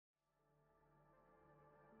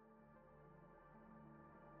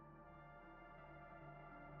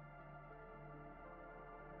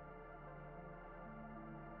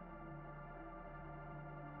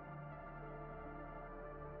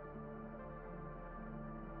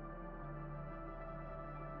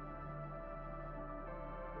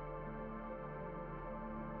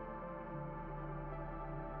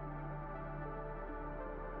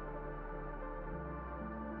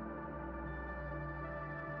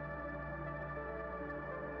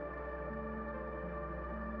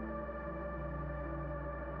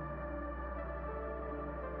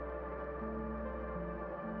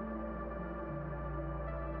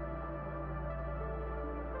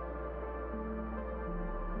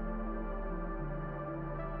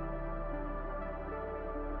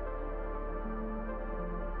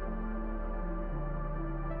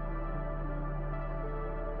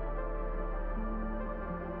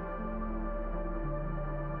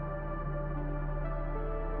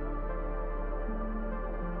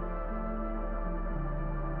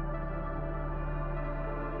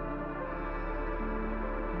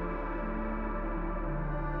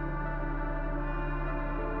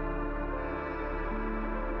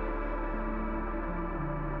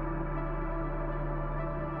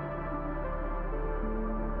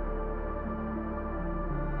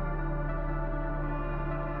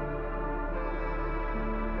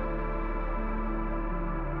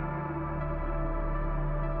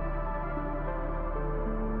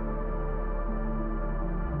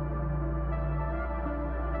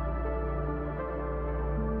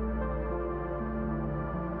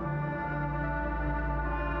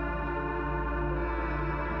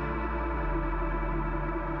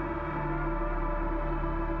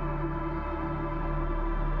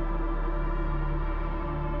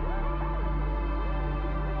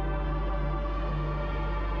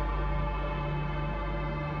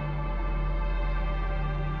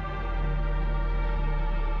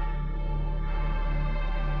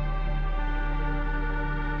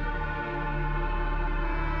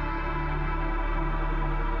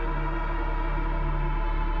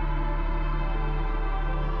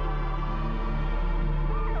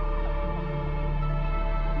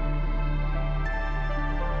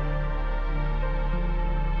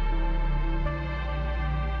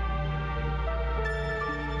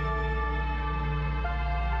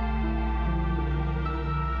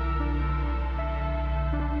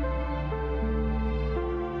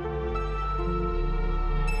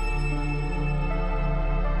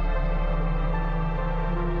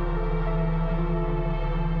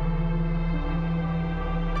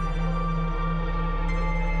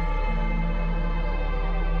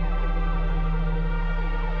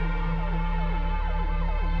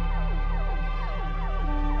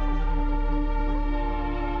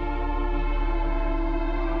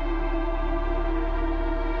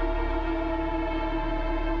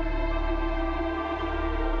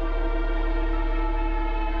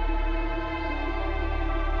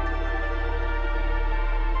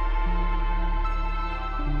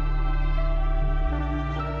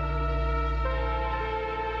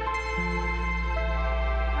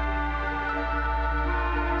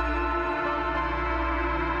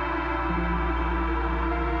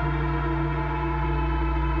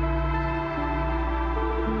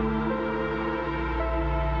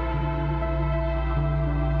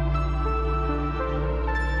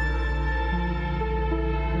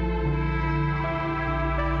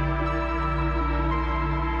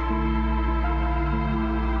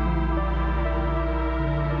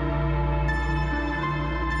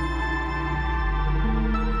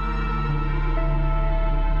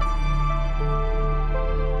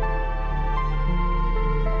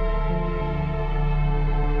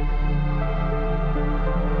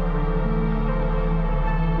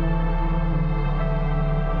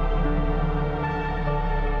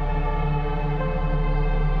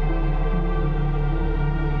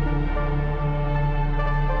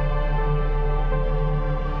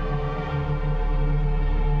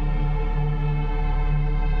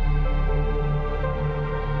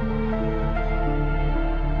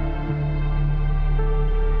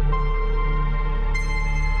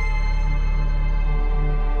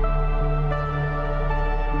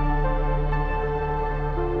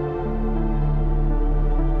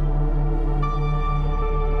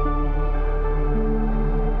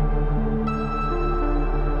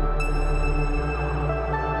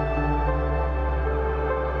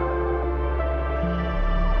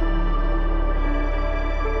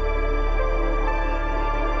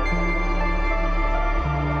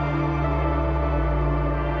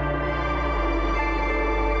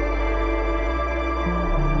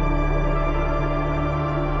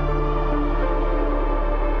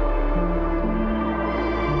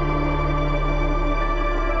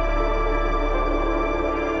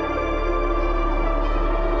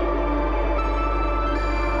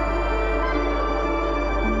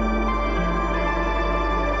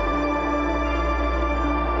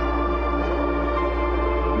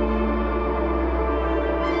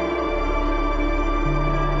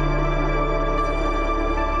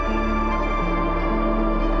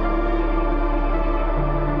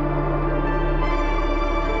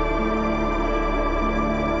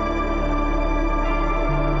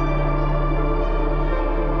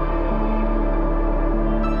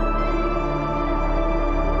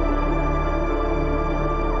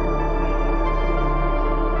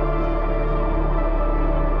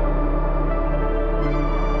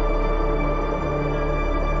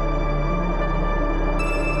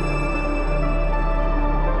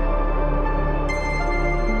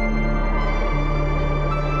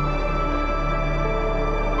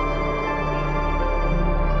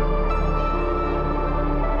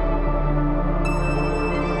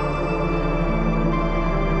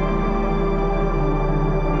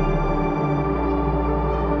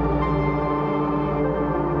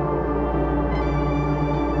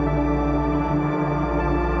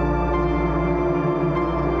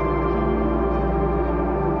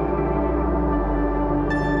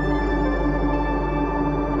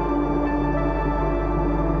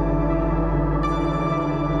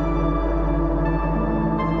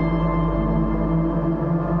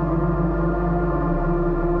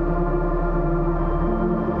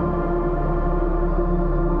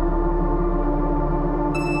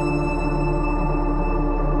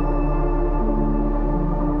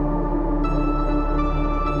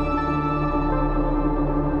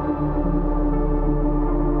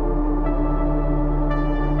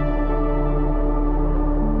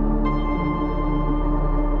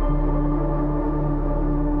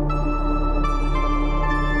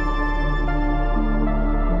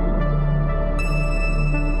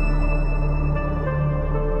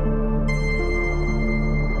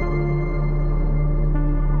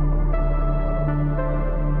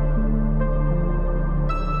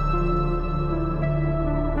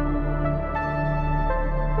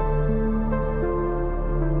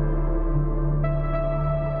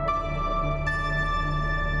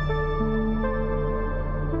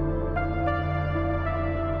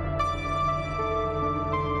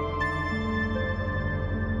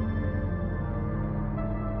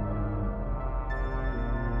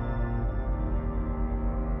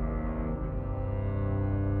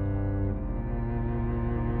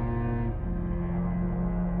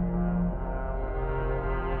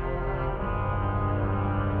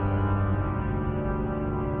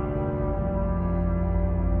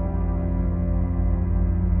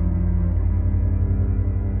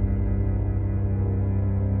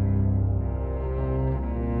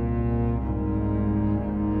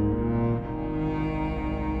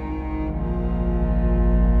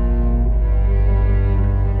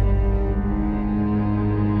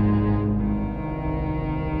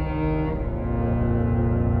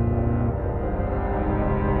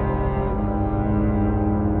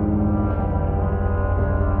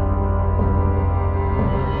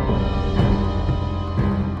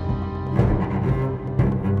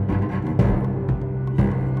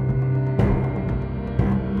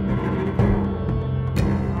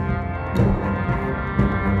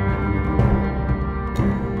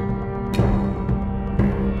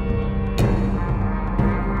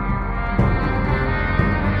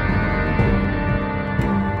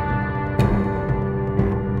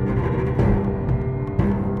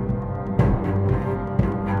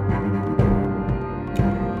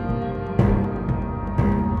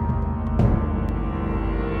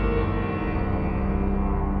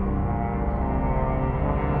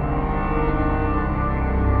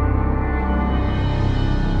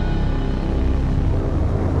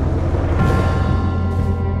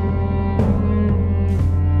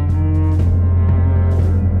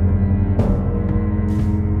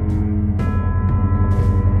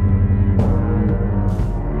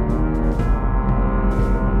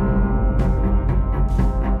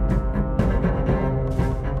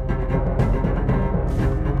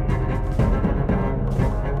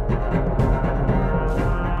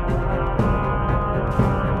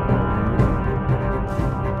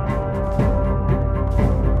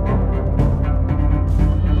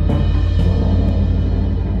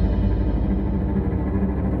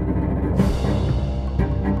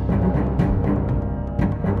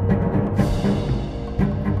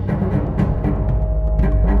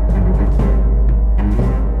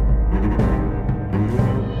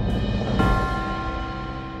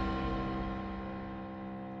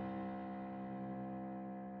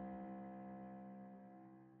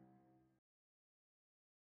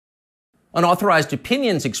Unauthorized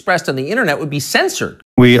opinions expressed on the internet would be censored.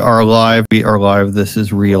 We are live. We are live. This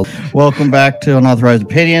is real. Welcome back to Unauthorized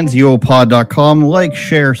Opinions, UOPod.com. Like,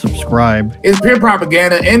 share, subscribe. It's pure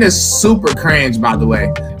propaganda and it's super cringe, by the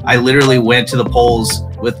way. I literally went to the polls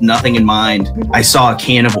with nothing in mind. I saw a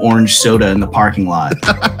can of orange soda in the parking lot.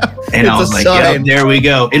 And I was like, yeah, there we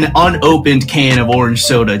go. An unopened can of orange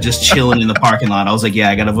soda just chilling in the parking lot. I was like, yeah,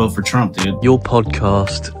 I got to vote for Trump, dude. Your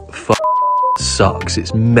podcast sucks.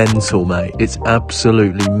 It's mental, mate. It's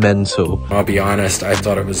absolutely mental. I'll be honest, I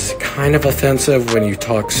thought it was kind of offensive when you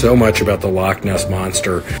talk so much about the Loch Ness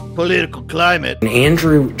Monster. Political climate. And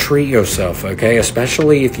Andrew, treat yourself, okay?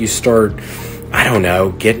 Especially if you start, I don't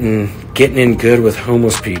know, getting in good with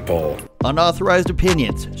homeless people. Unauthorized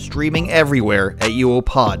Opinions, streaming everywhere at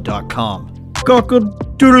uopod.com. Cockle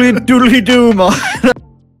doodly doodly doo, man.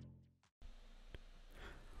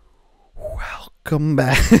 Welcome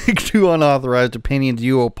back to Unauthorized Opinions,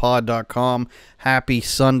 uopod.com. Happy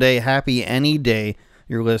Sunday, happy any day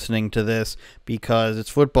you're listening to this, because it's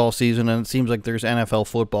football season and it seems like there's NFL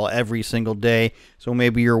football every single day. So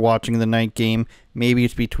maybe you're watching the night game, maybe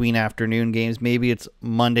it's between afternoon games, maybe it's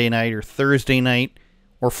Monday night or Thursday night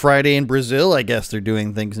or Friday in Brazil. I guess they're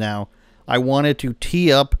doing things now. I wanted to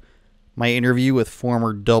tee up my interview with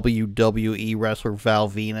former WWE wrestler Val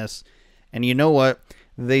Venis. And you know what?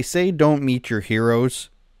 They say don't meet your heroes,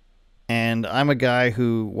 and I'm a guy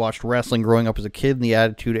who watched wrestling growing up as a kid in the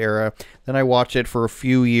Attitude Era. Then I watched it for a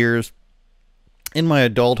few years in my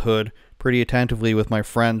adulthood pretty attentively with my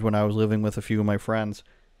friends when I was living with a few of my friends.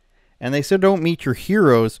 And they said don't meet your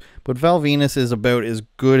heroes, but Val Venis is about as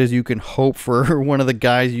good as you can hope for one of the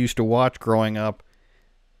guys you used to watch growing up.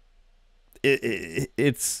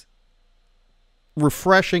 It's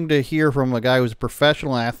refreshing to hear from a guy who's a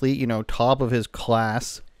professional athlete, you know, top of his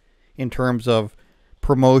class in terms of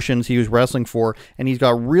promotions he was wrestling for, and he's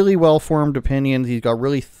got really well-formed opinions. He's got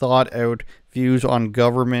really thought-out views on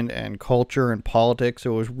government and culture and politics.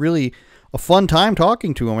 So it was really a fun time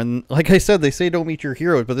talking to him. And like I said, they say don't meet your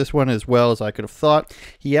heroes, but this one, as well as I could have thought,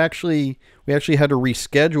 we actually had to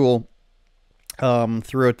reschedule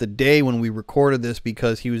throughout the day when we recorded this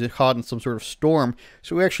because he was caught in some sort of storm.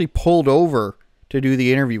 So we actually pulled over to do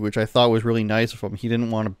the interview, which I thought was really nice of him. He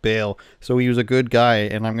didn't want to bail, so he was a good guy,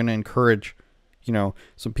 and I'm going to encourage, you know,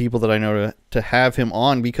 some people that I know to have him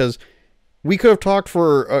on, because we could have talked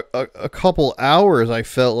for a couple hours, I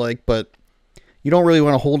felt like, but you don't really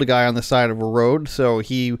want to hold a guy on the side of a road, so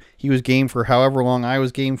he was game for however long I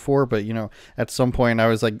was game for, but, you know, at some point I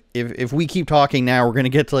was like, if we keep talking now, we're going to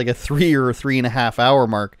get to like a 3 or 3.5 hour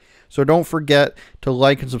mark. So don't forget to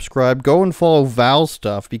like and subscribe. Go and follow Val's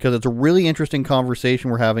stuff, because it's a really interesting conversation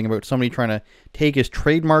we're having about somebody trying to take his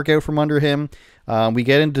trademark out from under him. We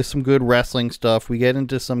get into some good wrestling stuff. We get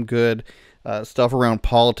into some good stuff around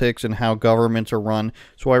politics and how governments are run.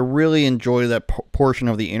 So I really enjoy that portion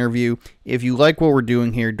of the interview. If you like what we're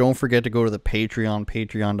doing here, don't forget to go to the Patreon,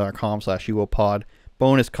 patreon.com/uopod.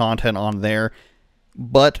 Bonus content on there.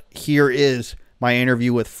 But here is my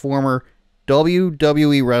interview with former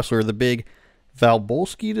WWE wrestler, the big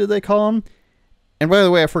Valbolski, did they call him? And by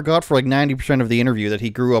the way, I forgot for like 90% of the interview that he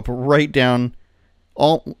grew up right down,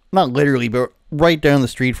 not literally, but right down the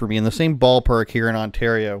street from me in the same ballpark here in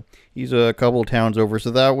Ontario. He's a couple of towns over,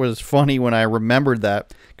 so that was funny when I remembered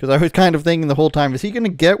that, because I was kind of thinking the whole time, is he going to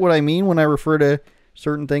get what I mean when I refer to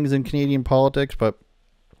certain things in Canadian politics? But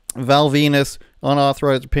Val Venis,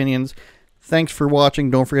 Unauthorized Opinions. Thanks for watching.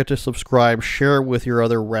 Don't forget to subscribe, share it with your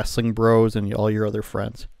other wrestling bros and all your other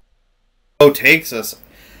friends. Takes us.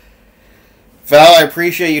 Val, I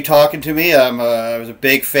appreciate you talking to me. I was a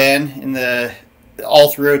big fan all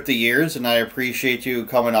throughout the years, and I appreciate you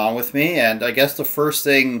coming on with me. And I guess the first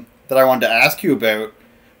thing that I wanted to ask you about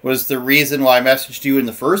was the reason why I messaged you in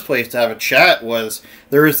the first place to have a chat was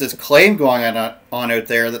there was this claim going on out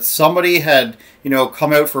there that somebody had, you know,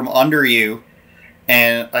 come out from under you,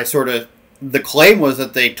 and the claim was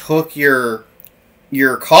that they took your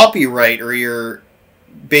copyright, or your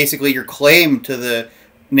claim to the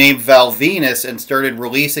name Val Venis, and started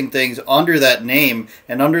releasing things under that name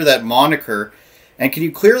and under that moniker. And can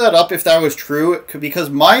you clear that up if that was true? Because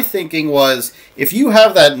my thinking was, if you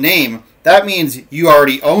have that name, that means you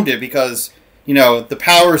already owned it, because, you know, the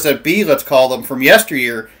powers that be, let's call them, from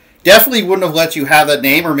yesteryear, definitely wouldn't have let you have that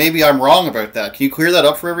name, or maybe I'm wrong about that. Can you clear that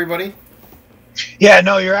up for everybody? Yeah,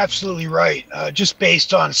 no, you're absolutely right. Just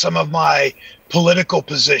based on some of my political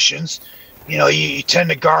positions, you know, you tend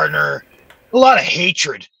to garner a lot of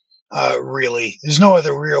hatred, really. There's no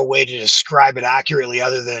other real way to describe it accurately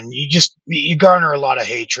other than you garner a lot of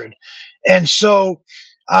hatred. And so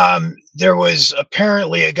There was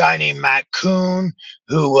apparently a guy named Matt Kuhn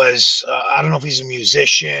who was, I don't know if he's a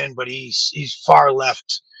musician, but he's far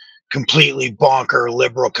left, completely bonker,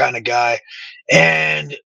 liberal kind of guy.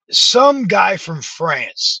 And some guy from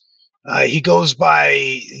France, he goes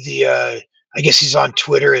by I guess he's on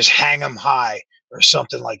Twitter as Hang 'em High or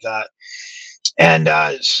something like that. And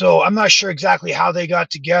so I'm not sure exactly how they got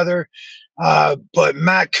together, but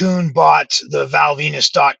Matt Kuhn bought the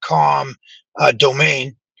valvenis.com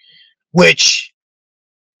domain, which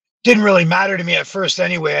didn't really matter to me at first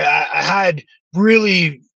anyway. I had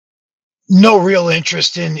really no real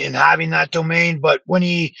interest in having that domain, but when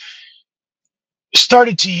he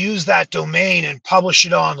started to use that domain and publish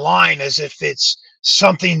it online as if it's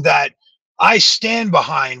something that I stand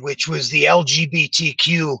behind, which was the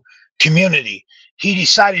LGBTQ community, he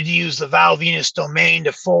decided to use the Val Venis domain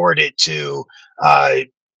to forward it to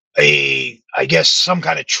I guess some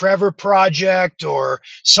kind of Trevor project or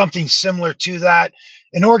something similar to that,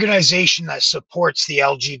 an organization that supports the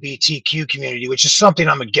LGBTQ community, which is something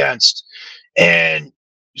I'm against. And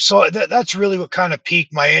so that's really what kind of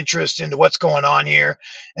piqued my interest into what's going on here.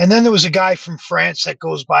 And then there was a guy from France that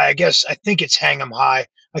goes by, I think it's Hang 'em High.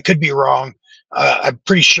 I could be wrong. I'm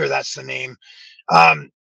pretty sure that's the name.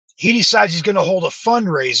 He decides he's going to hold a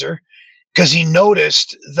fundraiser because he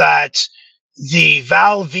noticed that the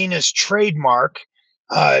Val Venis trademark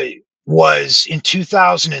was in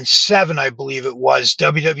 2007, I believe it was,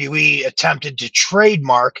 WWE attempted to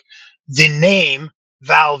trademark the name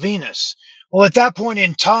Val Venis. Well, at that point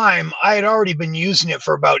in time, I had already been using it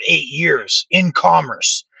for about 8 years in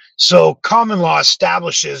commerce. So common law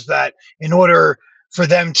establishes that in order for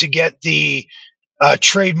them to get the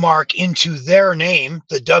trademark into their name,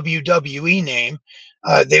 the WWE name,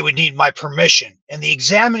 they would need my permission. And the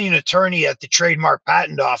examining attorney at the Trademark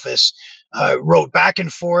Patent Office wrote back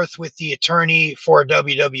and forth with the attorney for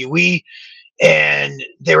WWE, and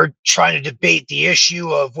they were trying to debate the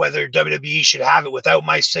issue of whether WWE should have it without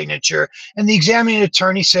my signature. And the examining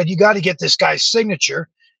attorney said, you got to get this guy's signature.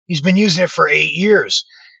 He's been using it for 8 years.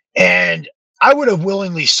 And I would have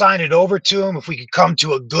willingly signed it over to him if we could come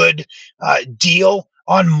to a good deal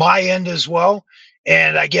on my end as well.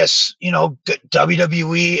 And I guess,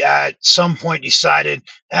 WWE at some point decided,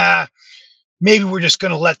 maybe we're just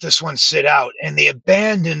going to let this one sit out. And they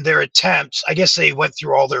abandoned their attempts. I guess they went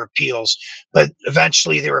through all their appeals, but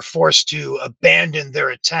eventually they were forced to abandon their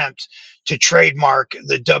attempt to trademark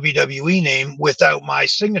the WWE name without my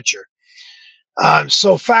signature.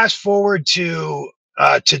 So fast forward to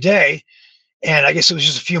today, and I guess it was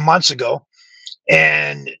just a few months ago,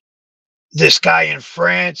 and this guy in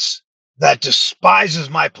France that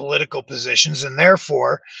despises my political positions, and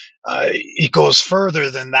therefore it goes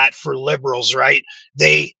further than that for liberals, right?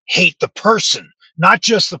 They hate the person, not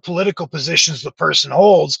just the political positions the person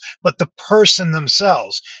holds, but the person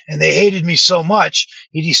themselves. And they hated me so much,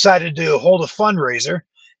 he decided to hold a fundraiser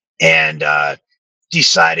and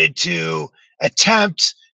decided to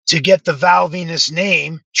attempt to get the Val Venis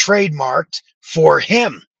name trademarked for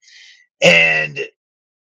him. And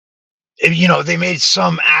they made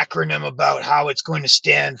some acronym about how it's going to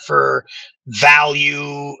stand for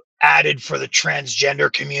value added for the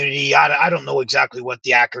transgender community. I don't know exactly what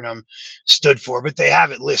the acronym stood for, but they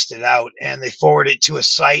have it listed out, and they forward it to a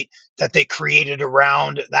site that they created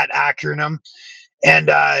around that acronym.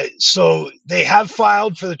 And so they have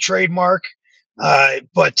filed for the trademark,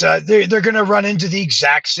 but they're going to run into the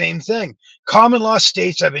exact same thing. Common law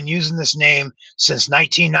states I've been using this name since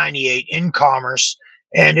 1998 in commerce,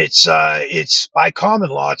 and it's by common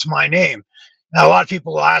law, it's my name. Now, a lot of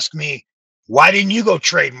people will ask me, why didn't you go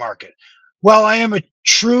trademark it? Well, I am a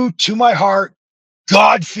true, to my heart,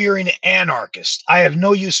 God-fearing anarchist. I have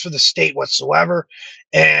no use for the state whatsoever.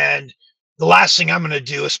 And the last thing I'm going to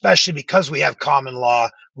do, especially because we have common law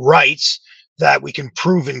rights that we can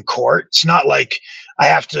prove in court, it's not like I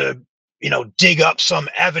have to, dig up some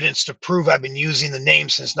evidence to prove I've been using the name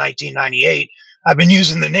since 1998. I've been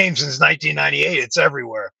using the name since 1998. It's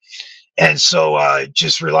everywhere. And so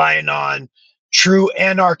just relying on true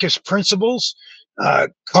anarchist principles,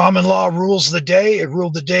 common law rules the day. It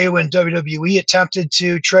ruled the day when WWE attempted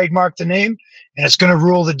to trademark the name, and it's going to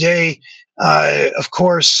rule the day, of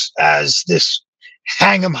course, as this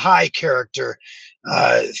Hang 'em High character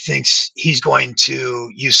thinks he's going to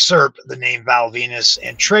usurp the name Val Venis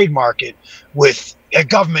and trademark it with a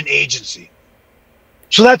government agency.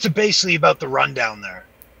 So that's basically about the rundown there.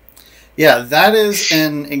 Yeah, that is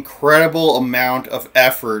an incredible amount of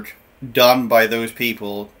effort done by those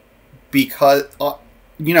people, because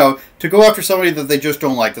you know, to go after somebody that they just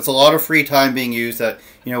don't like. That's a lot of free time being used that,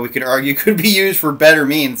 you know, we could argue could be used for better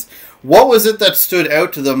means. What was it that stood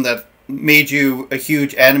out to them that made you a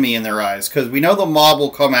huge enemy in their eyes? Because we know the mob will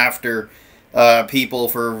come after people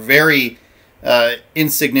for very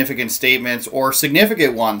insignificant statements or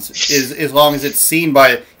significant ones, as long as it's seen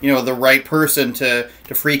by, you know, the right person to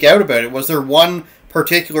freak out about it. Was there one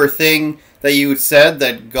particular thing that you said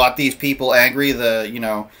that got these people angry?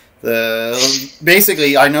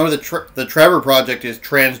 Basically, I know the Trevor Project is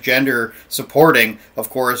transgender supporting, of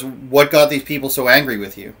course. What got these people so angry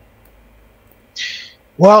with you?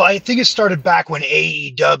 Well, I think it started back when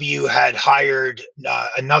AEW had hired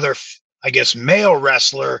another, I guess, male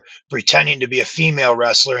wrestler pretending to be a female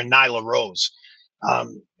wrestler, in Nyla Rose.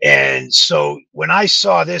 And so when I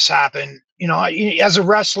saw this happen, you know, as a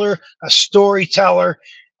wrestler, a storyteller,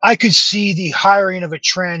 I could see the hiring of a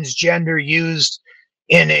transgender used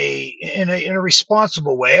in a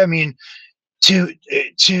responsible way. I mean, to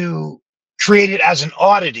create it as an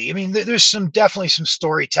oddity. I mean, there's definitely some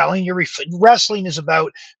storytelling. Wrestling is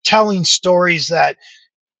about telling stories that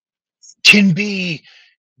can be,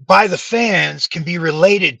 by the fans, can be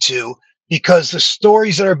related to, because the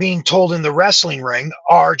stories that are being told in the wrestling ring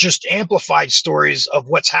are just amplified stories of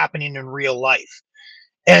what's happening in real life.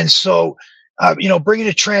 And so, you know, bringing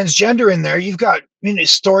a transgender in there, you've got, you know,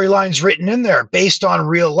 storylines written in there based on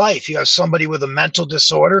real life. You have somebody with a mental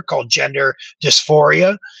disorder called gender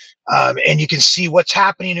dysphoria. And you can see what's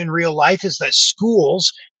happening in real life is that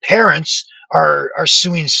parents are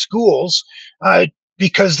suing schools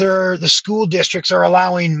because the school districts are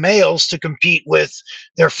allowing males to compete with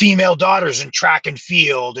their female daughters in track and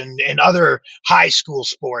field and other high school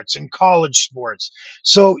sports and college sports.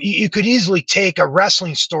 So you could easily take a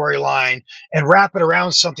wrestling storyline and wrap it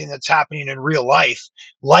around something that's happening in real life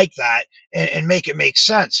like that and make it make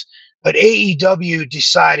sense. But AEW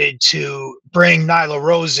decided to bring Nyla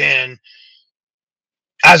Rose in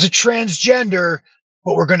as a transgender,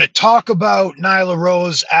 but we're going to talk about Nyla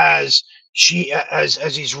Rose as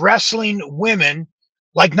he's wrestling women,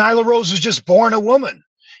 like Nyla Rose was just born a woman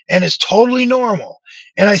and is totally normal.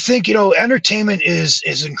 And I think, you know, entertainment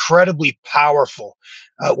is incredibly powerful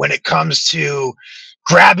when it comes to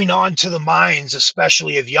grabbing onto the minds,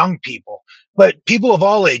 especially of young people. But people of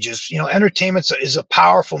all ages, you know, entertainment is a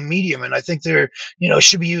powerful medium, and I think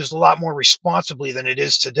should be used a lot more responsibly than it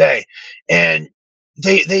is today. And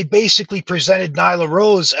they basically presented Nyla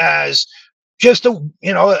Rose as just a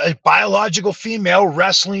biological female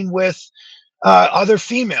wrestling with other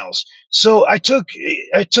females. So I took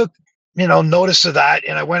notice of that,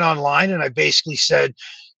 and I went online and I basically said,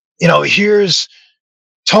 you know, here's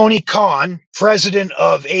Tony Khan, president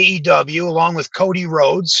of AEW, along with Cody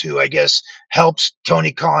Rhodes, who I guess helps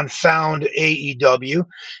Tony Khan found AEW.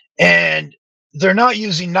 And they're not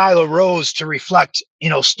using Nyla Rose to reflect, you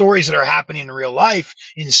know, stories that are happening in real life.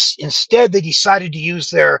 Instead, they decided to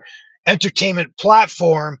use their entertainment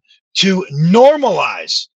platform to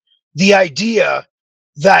normalize the idea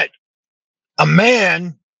that a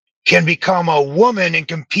man can become a woman and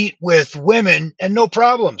compete with women and no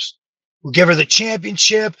problems. We'll give her the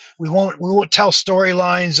championship. We won't tell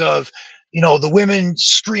storylines of, you know, the women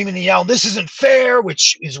screaming and yelling, "This isn't fair,"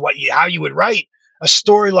 which is how you would write a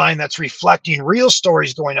storyline that's reflecting real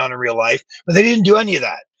stories going on in real life. But they didn't do any of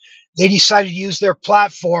that. They decided to use their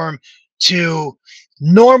platform to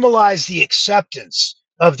normalize the acceptance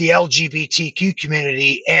of the LGBTQ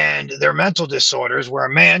community and their mental disorders, where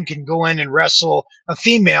a man can go in and wrestle a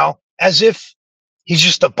female as if he's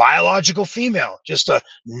just a biological female, just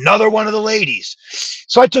another one of the ladies.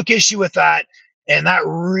 So I took issue with that, and that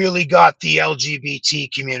really got the LGBT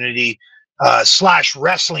community /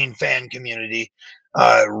 wrestling fan community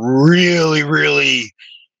really, really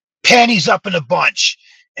panties up in a bunch.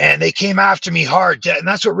 And they came after me hard, and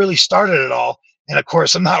that's what really started it all. And of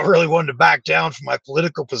course, I'm not really one to back down from my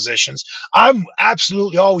political positions. I'm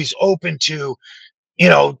absolutely always open to, you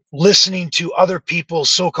know, listening to other people's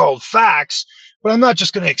so-called facts, but I'm not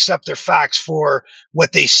just going to accept their facts for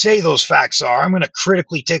what they say those facts are. I'm going to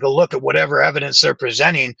critically take a look at whatever evidence they're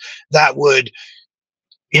presenting that would,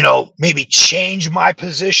 you know, maybe change my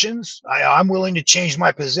positions. I'm willing to change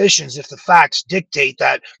my positions if the facts dictate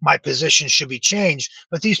that my position should be changed.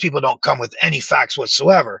 But these people don't come with any facts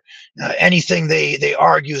whatsoever. Anything they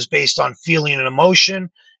argue is based on feeling and emotion,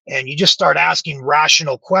 and you just start asking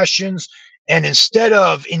rational questions. And instead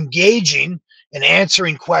of engaging and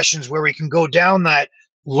answering questions where we can go down that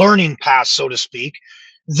learning path, so to speak,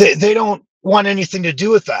 they don't want anything to do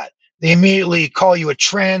with that. They immediately call you a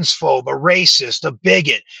transphobe, a racist, a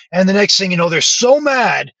bigot. And the next thing you know, they're so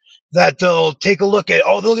mad that they'll take a look at,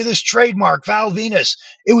 oh, look at this trademark, Val Venis.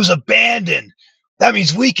 It was abandoned. That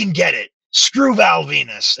means we can get it. Screw Val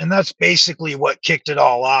Venis. And that's basically what kicked it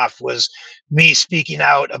all off, was me speaking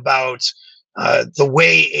out about the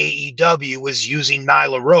way AEW was using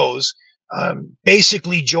Nyla Rose,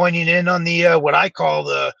 basically joining in on the what I call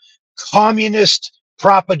the communist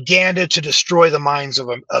propaganda to destroy the minds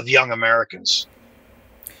of young Americans.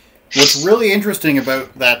 What's really interesting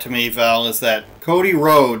about that to me, Val, is that Cody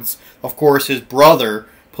Rhodes, of course, his brother,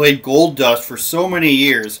 played Goldust for so many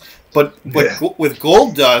years. But yeah. With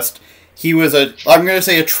Goldust, he was I'm going to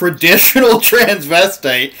say a traditional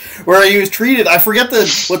transvestite, where he was treated, I forget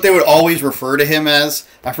what they would always refer to him as.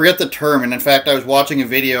 I forget the term, and in fact, I was watching a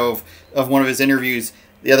video of one of his interviews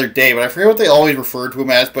the other day, but I forget what they always referred to him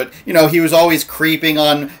as. But, you know, he was always creeping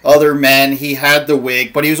on other men. He had the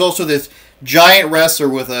wig, but he was also this giant wrestler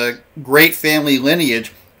with a great family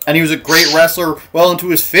lineage, and he was a great wrestler well into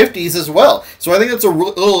his 50s as well. So I think that's a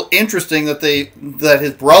little interesting that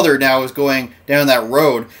his brother now is going down that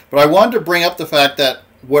road. But I wanted to bring up the fact that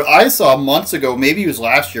what I saw months ago, maybe it was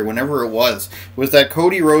last year, whenever it was that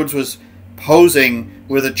Cody Rhodes was posing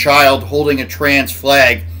with a child holding a trans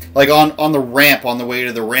flag, like on the ramp on the way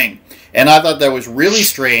to the ring. And I thought that was really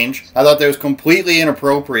strange. I thought that was completely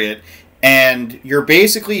inappropriate. And you're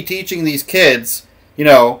basically teaching these kids, you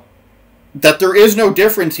know, that there is no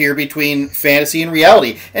difference here between fantasy and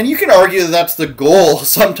reality. And you can argue that that's the goal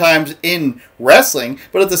sometimes in wrestling,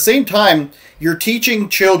 but at the same time, you're teaching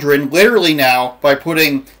children, literally now, by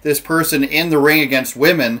putting this person in the ring against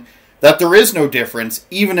women, that there is no difference,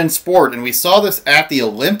 even in sport. And we saw this at the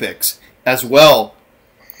Olympics as well,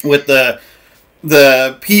 with the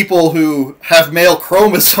people who have male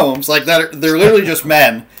chromosomes, like that, they're literally just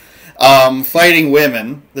men. Fighting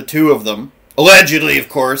women, the two of them, allegedly, of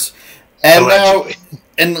course, and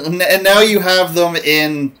allegedly. now you have them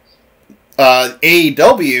in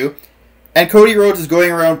AEW, and Cody Rhodes is going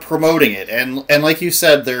around promoting it, and like you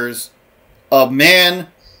said, there's a man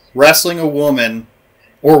wrestling a woman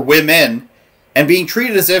or women, and being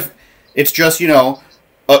treated as if it's just, you know,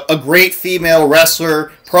 a great female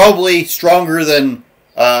wrestler, probably stronger than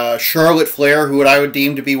Charlotte Flair, who I would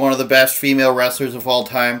deem to be one of the best female wrestlers of all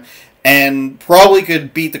time, and probably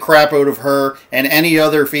could beat the crap out of her and any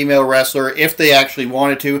other female wrestler if they actually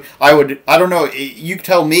wanted to. I don't know, you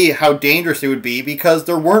tell me how dangerous it would be, because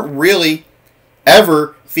there weren't really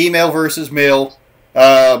ever female versus male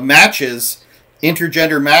matches,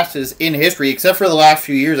 intergender matches in history, except for the last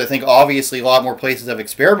few years. I think obviously a lot more places have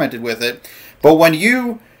experimented with it. But when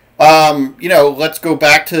you know, let's go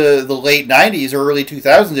back to the late 90s or early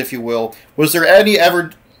 2000s, if you will, was there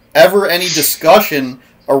ever any discussion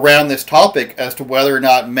around this topic as to whether or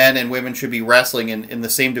not men and women should be wrestling in the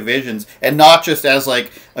same divisions, and not just as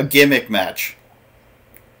like a gimmick match?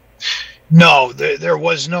 No, there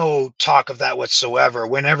was no talk of that whatsoever.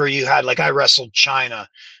 Whenever you had, like, I wrestled China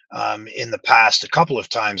in the past a couple of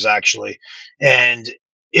times, actually, and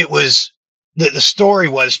it was, the story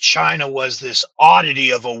was China was this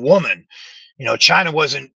oddity of a woman. You know, China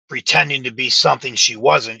wasn't pretending to be something she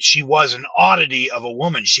wasn't. She was an oddity of a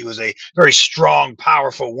woman. She was a very strong,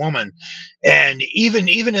 powerful woman. And even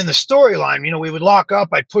in the storyline, you know, we would lock up,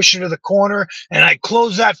 I'd push her to the corner, and I'd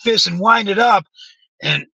close that fist and wind it up,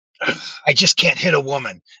 and I just can't hit a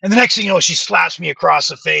woman. And the next thing you know, she slaps me across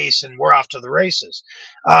the face, and we're off to the races.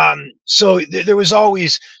 So there was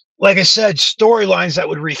always, like I said, storylines that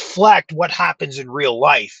would reflect what happens in real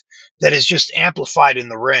life that is just amplified in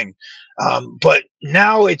the ring. But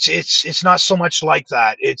now it's not so much like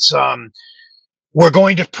that. It's we're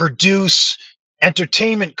going to produce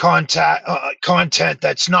entertainment content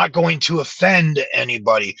that's not going to offend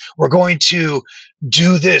anybody. We're going to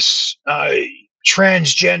do this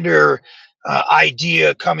transgender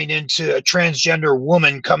idea coming into a transgender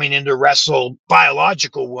woman coming into wrestle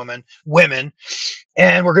biological women,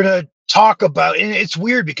 and we're going to talk about, and it's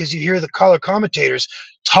weird because you hear the color commentators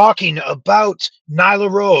talking about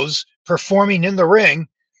Nyla Rose performing in the ring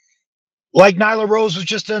like Nyla Rose was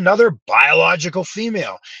just another biological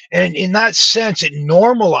female. And in that sense, it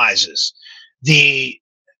normalizes the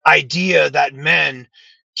idea that men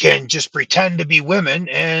can just pretend to be women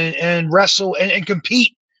and wrestle and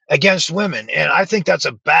compete against women. And I think that's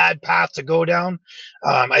a bad path to go down.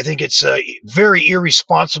 I think it's a very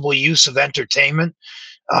irresponsible use of entertainment.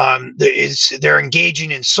 They're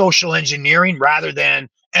engaging in social engineering rather than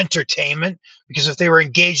entertainment, because if they were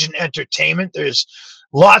engaged in entertainment, there's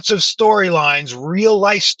lots of storylines, real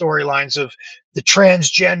life storylines of the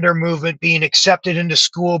transgender movement being accepted into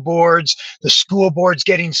school boards, the school boards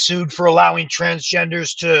getting sued for allowing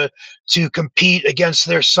transgenders to compete against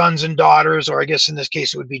their sons and daughters, or I guess in this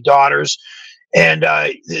case it would be daughters. And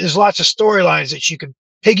there's lots of storylines that you could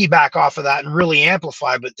piggyback off of that and really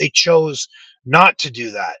amplify, but they chose not to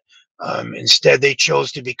do that. Instead, they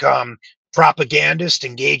chose to become propagandists,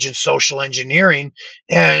 engage in social engineering.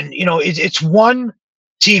 And, you know, it's one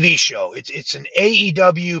TV show. It's an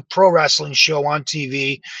AEW pro wrestling show on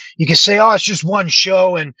TV. You can say, oh, it's just one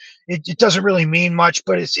show, and it doesn't really mean much,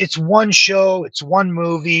 but it's one show, it's one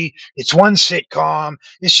movie, it's one sitcom.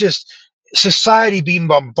 It's just society being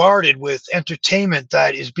bombarded with entertainment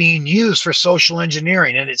that is being used for social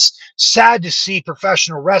engineering. And it's sad to see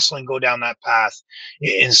professional wrestling go down that path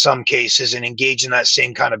in some cases and engage in that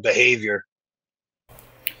same kind of behavior.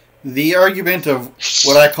 The argument of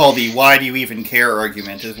what I call the why do you even care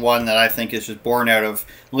argument is one that I think is just born out of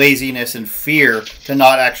laziness and fear to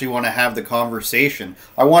not actually want to have the conversation.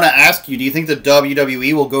 I want to ask you, do you think the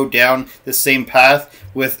WWE will go down the same path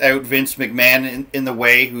without Vince McMahon in the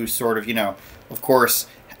way, who's sort of, you know, of course,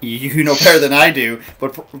 you know better than I do,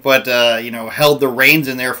 but you know, held the reins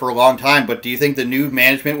in there for a long time. But do you think the new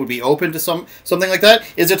management would be open to something like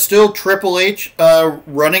that? Is it still Triple H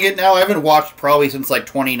running it now? I haven't watched probably since like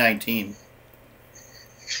 2019.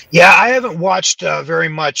 Yeah, I haven't watched very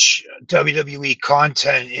much WWE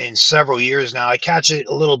content in several years now. I catch it,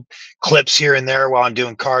 a little clips here and there while I'm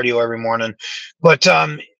doing cardio every morning. But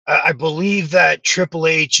I believe that Triple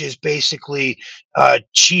H is basically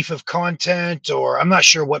chief of content, or I'm not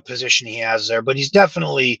sure what position he has there, but he's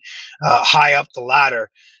definitely high up the ladder.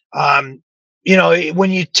 You know,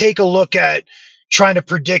 when you take a look at trying to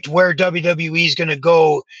predict where WWE is going to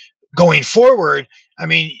go going forward, I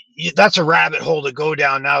mean, that's a rabbit hole to go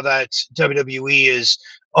down now that WWE is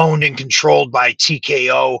owned and controlled by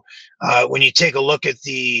TKO. When you take a look at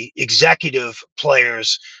the executive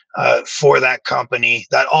players for that company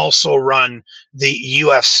that also run the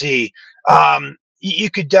UFC,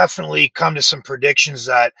 you could definitely come to some predictions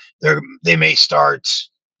that they may start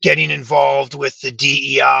getting involved with the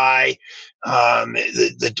DEI,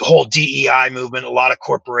 the whole DEI movement. A lot of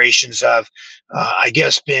corporations have, I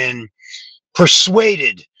guess, been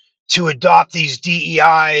persuaded to adopt these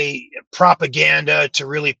DEI propaganda to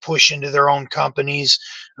really push into their own companies.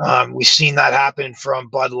 We've seen that happen from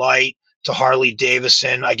Bud Light to Harley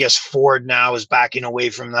Davidson. I guess Ford now is backing away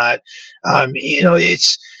from that. You know,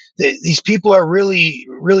 these people are really,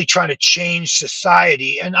 really trying to change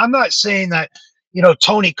society. And I'm not saying that, you know,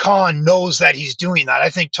 Tony Khan knows that he's doing that. I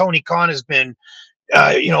think Tony Khan has been,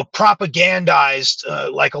 you know,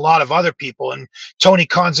 propagandized like a lot of other people. And Tony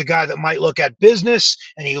Khan's a guy that might look at business,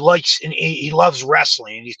 and he loves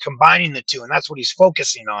wrestling, and he's combining the two, and that's what he's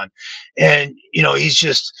focusing on. And, you know, he's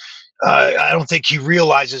just, I don't think he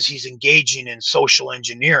realizes he's engaging in social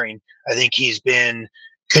engineering. I think he's been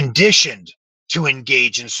conditioned to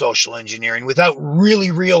engage in social engineering without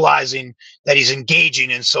really realizing that he's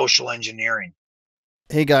engaging in social engineering.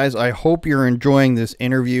 Hey guys, I hope you're enjoying this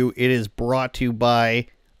interview. It is brought to you by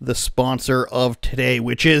the sponsor of today,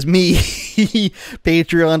 which is me.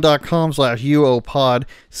 Patreon.com/UOPod.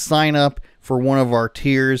 Sign up for one of our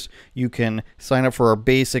tiers. You can sign up for our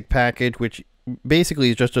basic package, which basically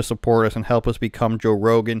is just to support us and help us become Joe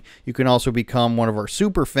Rogan. You can also become one of our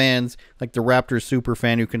super fans, like the Raptors super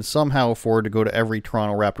fan, who can somehow afford to go to every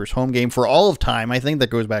Toronto Raptors home game for all of time. I think that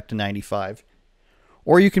goes back to 95.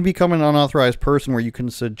 Or you can become an unauthorized person, where you can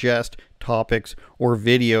suggest topics or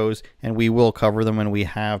videos, and we will cover them, and we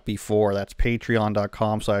have before. That's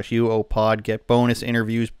patreon.com/UOPod. Get bonus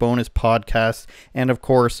interviews, bonus podcasts, and of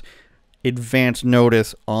course, advance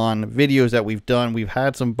notice on videos that we've done. We've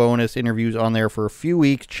had some bonus interviews on there for a few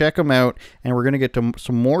weeks. Check them out, and we're going to get to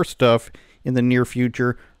some more stuff in the near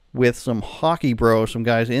future with some hockey bros, some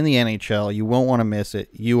guys in the NHL. You won't want to miss it.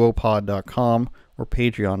 UOPod.com or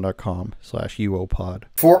patreon.com/UOPod.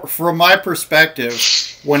 From my perspective,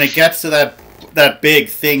 when it gets to that big,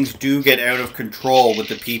 things do get out of control with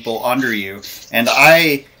the people under you. And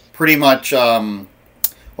I pretty much, a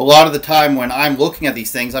lot of the time when I'm looking at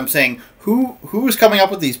these things, I'm saying, who is coming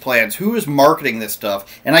up with these plans? Who is marketing this stuff?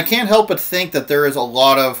 And I can't help but think that there is a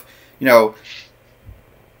lot of, you know,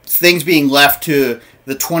 things being left to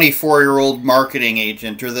the 24-year-old marketing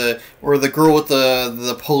agent or the girl with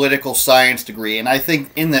the political science degree. And I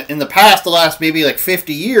think in the past, the last maybe like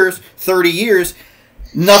 50 years, 30 years,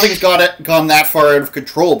 nothing's gone that far out of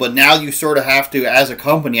control. But now you sort of have to, as a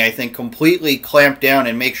company, I think, completely clamp down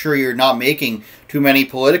and make sure you're not making too many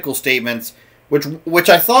political statements which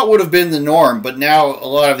I thought would have been the norm, but now a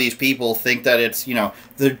lot of these people think that it's, you know,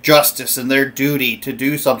 their justice and their duty to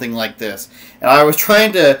do something like this. And I was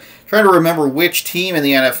trying to remember which team in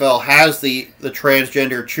the NFL has the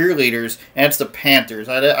transgender cheerleaders, and it's the Panthers.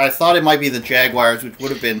 I thought it might be the Jaguars, which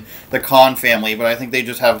would have been the Khan family, but I think they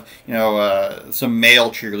just have, you know, some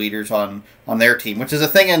male cheerleaders on their team, which is a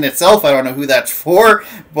thing in itself. I don't know who that's for,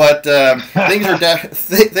 but things are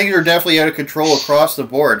definitely out of control across the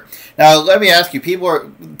board. Now, let me ask you: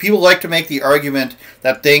 people like to make the argument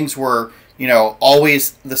that things were, you know,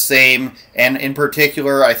 always the same, and in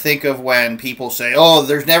particular, I think of when people say, "Oh,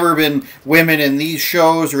 there's never been women in these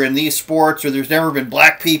shows or in these sports, or there's never been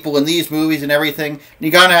black people in these movies and everything." And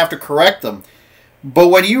you kind of have to correct them. But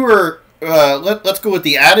when you were, let's go with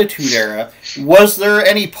the Attitude Era, was there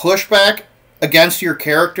any pushback against your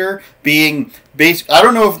character being based? I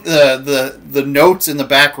don't know if the notes in the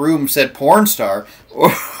back room said porn star, or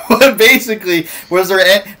basically was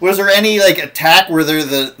there any like attack? Were there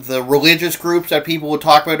the religious groups that people would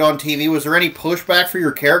talk about on TV? Was there any pushback for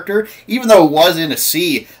your character, even though it was in a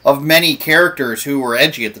sea of many characters who were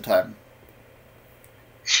edgy at the time?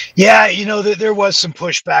 Yeah, you know, there was some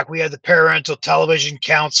pushback. We had the Parental Television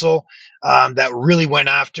Council that really went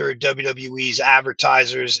after WWE's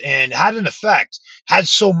advertisers and had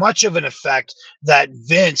so much of an effect that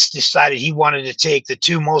Vince decided he wanted to take the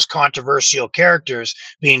two most controversial characters,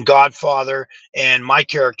 being Godfather and my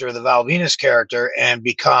character, the Val Venis character, and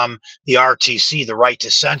become the RTC, the right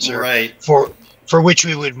to censor, right, for which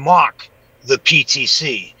we would mock the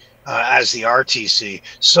PTC. As the RTC.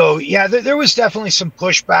 So yeah, there was definitely some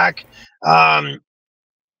pushback.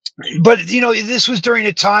 But you know, this was during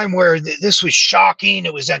a time where this was shocking,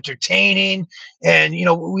 it was entertaining, and you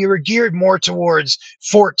know, we were geared more towards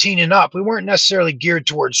 14 and up. We weren't necessarily geared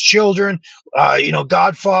towards children. You know,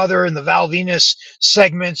 Godfather and the Val Venis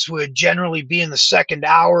segments would generally be in the second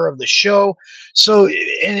hour of the show. So,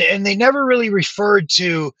 and they never really referred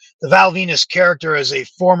to the Val Venis character as a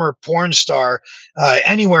former porn star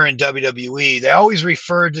anywhere in WWE. They always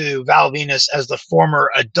referred to Val Venis as the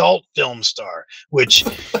former adult film star, which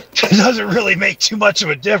doesn't really make too much of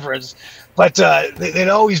a difference. But they'd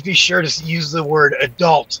always be sure to use the word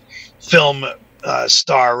adult film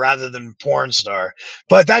star rather than porn star.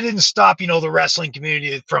 But that didn't stop, you know, the wrestling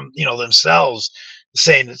community from, you know, themselves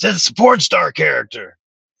saying it's a porn star character.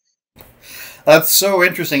 That's so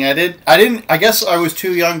interesting. I guess I was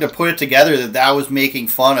too young to put it together that was making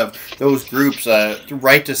fun of those groups.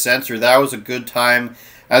 Right to Censor, that was a good time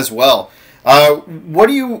as well. What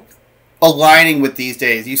are you aligning with these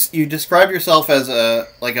days? You describe yourself as a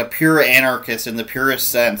pure anarchist in the purest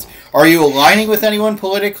sense. Are you aligning with anyone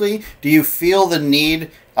politically? Do you feel the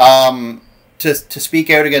need to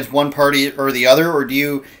speak out against one party or the other, or do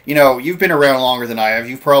you know, you've been around longer than I have.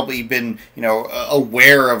 You've probably been, you know,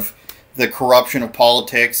 aware of the corruption of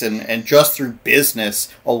politics, and just through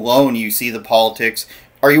business alone you see the politics.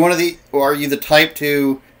 Are you the type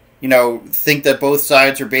to, you know, think that both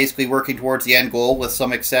sides are basically working towards the end goal with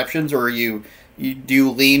some exceptions, or do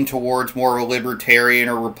you lean towards more of a libertarian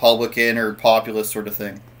or Republican or populist sort of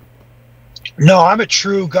thing? No, I'm a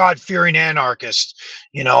true God-fearing anarchist.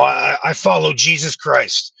 You know, I follow Jesus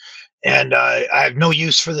Christ, and I have no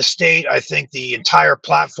use for the state. I think the entire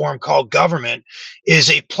platform called government is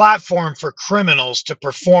a platform for criminals to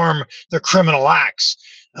perform their criminal acts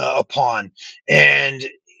upon. And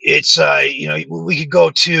it's, you know, we could go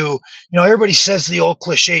to, you know, everybody says the old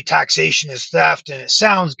cliche, taxation is theft, and it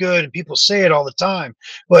sounds good, and people say it all the time,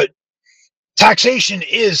 but taxation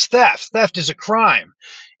is theft. Theft is a crime.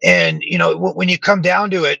 And, you know, when you come down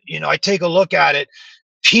to it, you know, I take a look at it,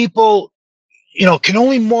 people, you know, can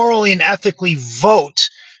only morally and ethically vote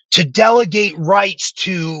to delegate rights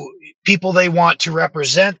to people they want to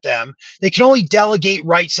represent them. They can only delegate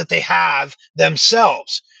rights that they have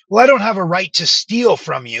themselves. Well, I don't have a right to steal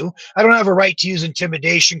from you. I don't have a right to use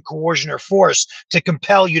intimidation, coercion, or force to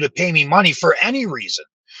compel you to pay me money for any reason.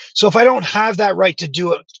 So if I don't have that right to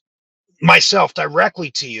do it myself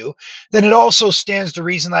directly to you, then it also stands to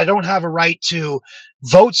reason that I don't have a right to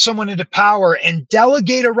vote someone into power and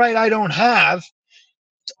delegate a right I don't have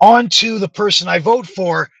onto the person I vote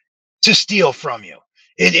for to steal from you.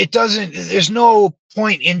 It doesn't, there's no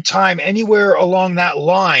point in time anywhere along that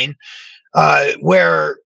line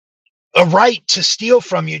where a right to steal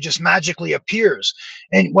from you just magically appears.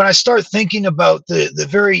 And when I start thinking about the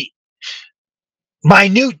very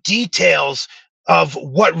minute details of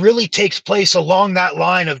what really takes place along that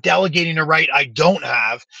line of delegating a right I don't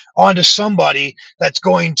have onto somebody that's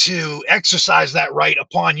going to exercise that right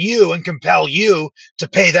upon you and compel you to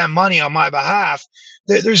pay them money on my behalf,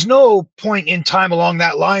 There's no point in time along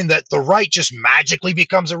that line that the right just magically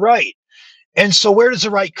becomes a right. And so where does the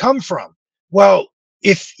right come from? Well,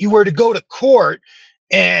 if you were to go to court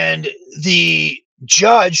and the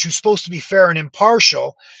judge, who's supposed to be fair and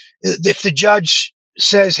impartial, if the judge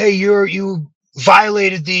says, hey, you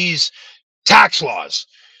violated these tax laws,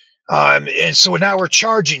 and so now we're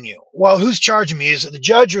charging you. Well, who's charging me? Is it the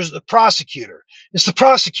judge or is it the prosecutor? It's the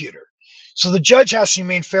prosecutor. So the judge has to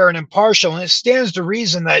remain fair and impartial. And it stands to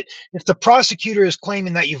reason that if the prosecutor is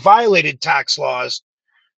claiming that you violated tax laws,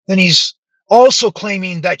 then he's also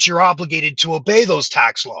claiming that you're obligated to obey those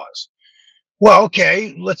tax laws. Well,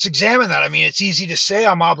 okay, let's examine that. I mean, it's easy to say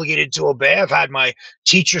I'm obligated to obey. I've had my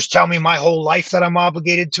teachers tell me my whole life that I'm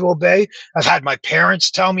obligated to obey. I've had my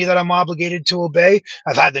parents tell me that I'm obligated to obey.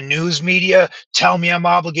 I've had the news media tell me I'm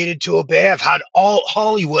obligated to obey. I've had all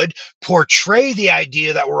Hollywood portray the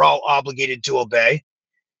idea that we're all obligated to obey.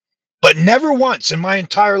 But never once in my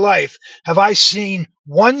entire life have I seen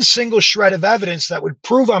one single shred of evidence that would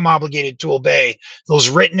prove I'm obligated to obey those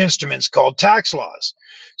written instruments called tax laws.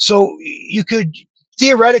 So you could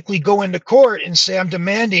theoretically go into court and say, I'm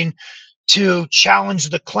demanding to challenge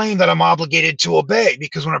the claim that I'm obligated to obey,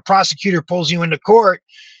 because when a prosecutor pulls you into court,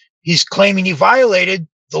 he's claiming you violated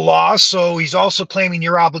the law, so he's also claiming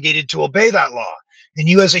you're obligated to obey that law. And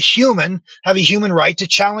you as a human have a human right to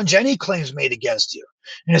challenge any claims made against you.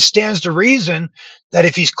 And it stands to reason that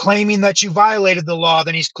if he's claiming that you violated the law,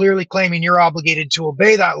 then he's clearly claiming you're obligated to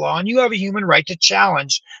obey that law, and you have a human right to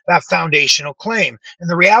challenge that foundational claim. And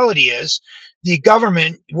the reality is the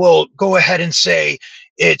government will go ahead and say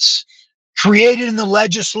it's created in the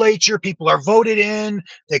legislature, people are voted in,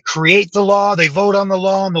 they create the law, they vote on the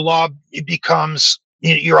law, and the law, it becomes,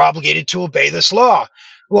 you're obligated to obey this law.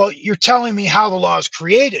 Well, you're telling me how the law is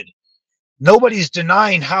created. Nobody's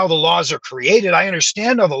denying how the laws are created. I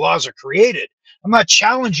understand how the laws are created. I'm not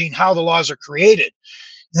challenging how the laws are created.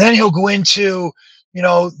 And then he'll go into, you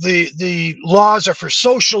know, the laws are for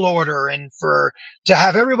social order and to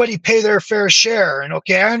have everybody pay their fair share. And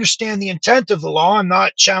okay, I understand the intent of the law. I'm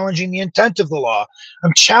not challenging the intent of the law.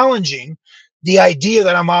 I'm challenging the idea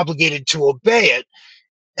that I'm obligated to obey it.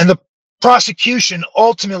 And the prosecution,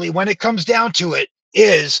 ultimately, when it comes down to it,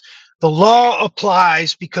 is the law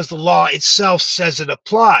applies because the law itself says it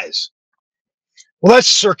applies. Well, that's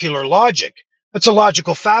circular logic. That's a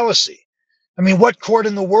logical fallacy. I mean, what court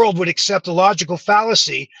in the world would accept a logical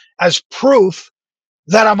fallacy as proof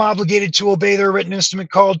that I'm obligated to obey their written instrument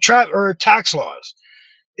called tax laws?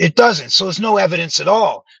 It doesn't. So there's no evidence at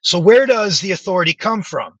all. So where does the authority come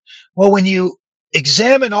from? Well, when you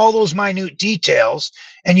examine all those minute details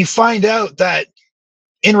and you find out that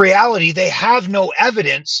in reality they have no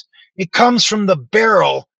evidence, it comes from the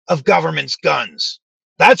barrel of government's guns.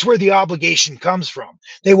 That's where the obligation comes from.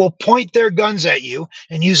 They will point their guns at you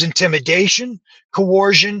and use intimidation,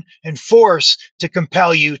 coercion, and force to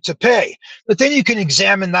compel you to pay. But then you can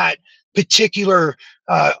examine that particular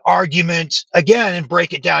argument again and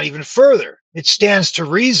break it down even further. It stands to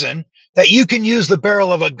reason that you can use the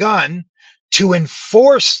barrel of a gun to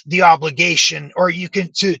enforce the obligation, or you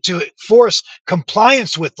can to force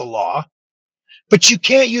compliance with the law. But you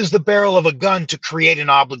can't use the barrel of a gun to create an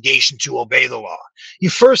obligation to obey the law. You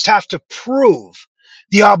first have to prove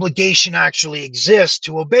the obligation actually exists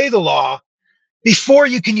to obey the law before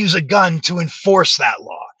you can use a gun to enforce that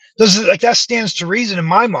law. That stands to reason in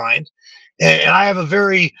my mind. And I have a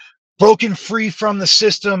very broken free from the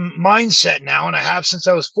system mindset now, and I have since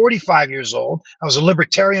I was 45 years old. I was a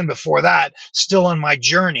libertarian before that, still on my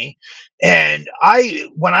journey. And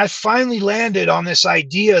when I finally landed on this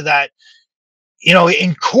idea that, you know,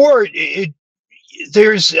 in court,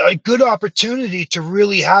 there's a good opportunity to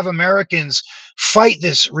really have Americans fight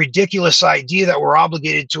this ridiculous idea that we're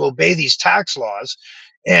obligated to obey these tax laws.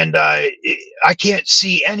 And I can't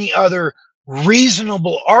see any other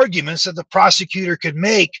reasonable arguments that the prosecutor could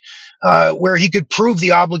make where he could prove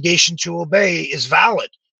the obligation to obey is valid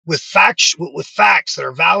with facts that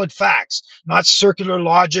are valid facts, not circular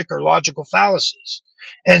logic or logical fallacies.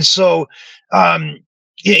 And so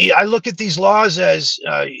I look at these laws as,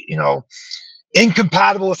 you know,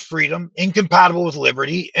 incompatible with freedom, incompatible with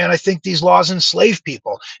liberty, and I think these laws enslave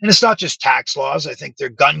people. And it's not just tax laws. I think they're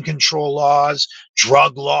gun control laws,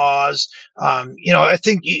 drug laws. You know, I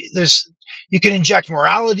think you can inject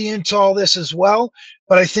morality into all this as well.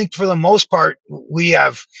 But I think for the most part, we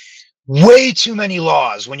have way too many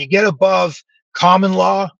laws. When you get above common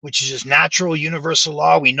law, which is just natural, universal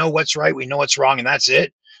law, we know what's right, we know what's wrong, and that's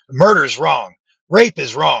it. Murder is wrong. Rape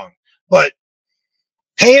is wrong. But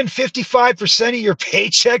paying 55% of your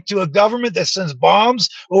paycheck to a government that sends bombs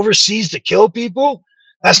overseas to kill people,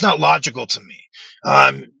 that's not logical to me.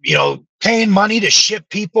 You know, paying money to ship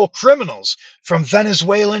people, criminals from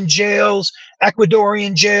Venezuelan jails,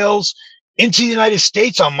 Ecuadorian jails into the United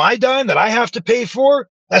States on my dime that I have to pay for.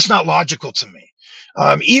 That's not logical to me.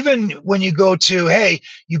 Even when you go to, hey,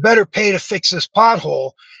 you better pay to fix this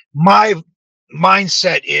pothole, my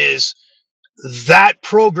mindset is that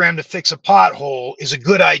program to fix a pothole is a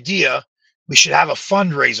good idea. We should have a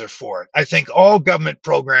fundraiser for it. I think all government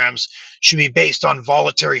programs should be based on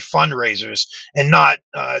voluntary fundraisers and not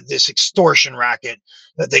this extortion racket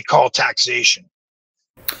that they call taxation.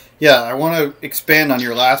 Yeah, I want to expand on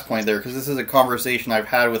your last point there, because this is a conversation I've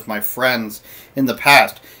had with my friends in the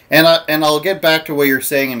past. And I'll get back to what you're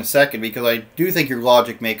saying in a second, because I do think your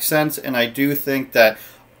logic makes sense, and I do think that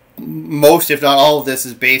most, if not all of this,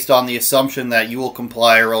 is based on the assumption that you will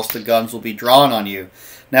comply or else the guns will be drawn on you.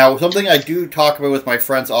 Now, something I do talk about with my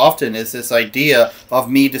friends often is this idea of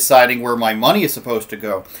me deciding where my money is supposed to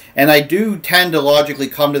go. And I do tend to logically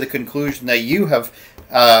come to the conclusion that you have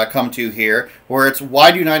come to here, where it's,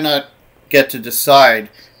 why do I not get to decide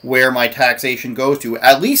where my taxation goes to,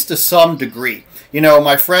 at least to some degree? You know,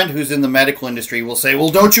 my friend who's in the medical industry will say, well,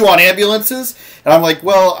 don't you want ambulances? And I'm like,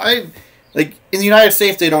 well, like, in the United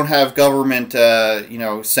States, they don't have government, you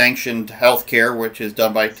know, sanctioned health care, which is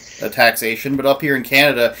done by taxation. But up here in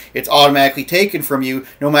Canada, it's automatically taken from you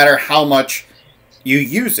no matter how much you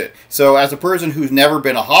use it. So as a person who's never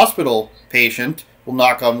been a hospital patient, we'll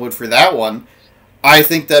knock on wood for that one, I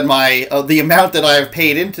think that the amount that I have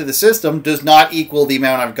paid into the system does not equal the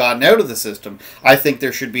amount I've gotten out of the system. I think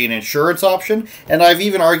there should be an insurance option, and I've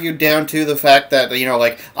even argued down to the fact that, you know,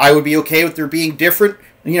 like, I would be okay with there being different,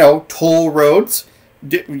 you know, toll roads.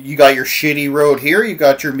 You got your shitty road here, you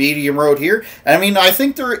got your medium road here. I mean, I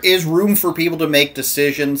think there is room for people to make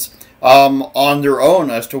decisions on their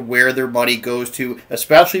own as to where their money goes to,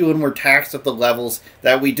 especially when we're taxed at the levels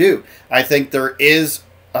that we do. I think there is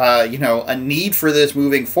you know, a need for this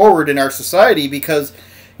moving forward in our society, because,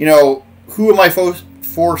 you know, who am I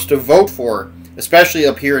forced to vote for, especially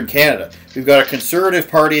up here in Canada? We've got a conservative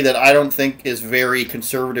party that I don't think is very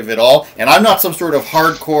conservative at all, and I'm not some sort of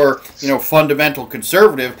hardcore, you know, fundamental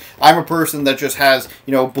conservative. I'm a person that just has,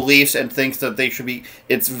 you know, beliefs and thinks that they should be,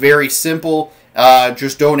 it's very simple.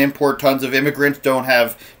 Just don't import tons of immigrants, don't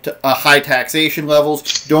have high taxation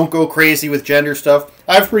levels, don't go crazy with gender stuff.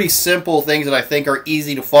 I have pretty simple things that I think are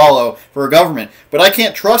easy to follow for a government. But I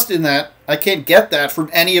can't trust in that. I can't get that from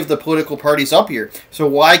any of the political parties up here. So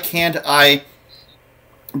why can't I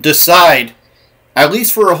decide, at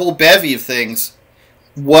least for a whole bevy of things,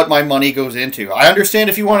 what my money goes into? I understand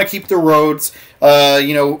if you want to keep the roads,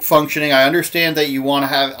 you know, functioning. I understand that you want to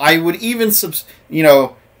have, I would even, you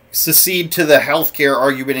know, secede to the healthcare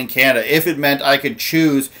argument in Canada if it meant I could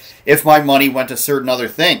choose if my money went to certain other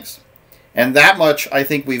things. And that much I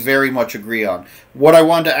think we very much agree on. What I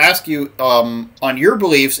wanted to ask you on your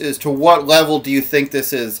beliefs is, to what level do you think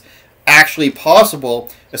this is actually possible,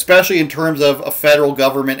 especially in terms of a federal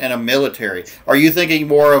government and a military? Are you thinking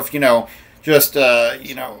more of, you know, just,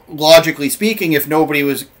 you know, logically speaking, if nobody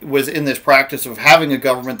was in this practice of having a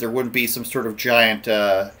government, there wouldn't be some sort of giant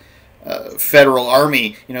federal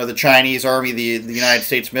army, you know, the Chinese army, the United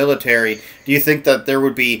States military? Do you think that there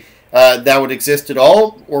would be, that would exist at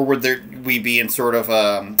all? Or would we be in sort of,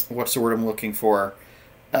 what's the word I'm looking for?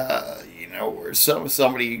 You know, where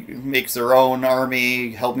somebody makes their own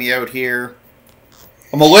army, help me out here.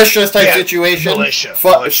 A militia type situation,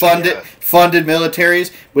 funded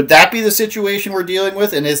militaries. Would that be the situation we're dealing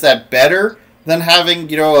with? And is that better than having,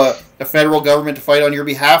 you know, a federal government to fight on your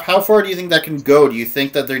behalf? How far do you think that can go? Do you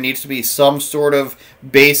think that there needs to be some sort of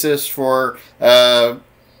basis for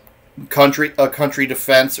country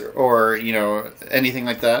defense, or you know, anything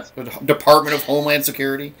like that? Department of Homeland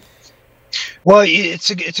Security? Well, it's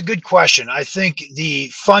a good question. I think the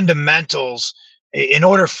fundamentals, in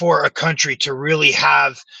order for a country to really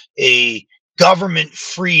have a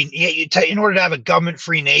government-free, in order to have a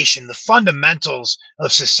government-free nation, the fundamentals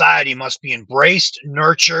of society must be embraced,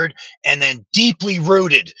 nurtured, and then deeply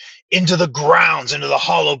rooted into the grounds, into the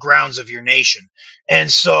hollow grounds of your nation. And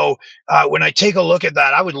so when I take a look at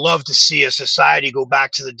that, I would love to see a society go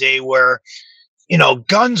back to the day where, you know,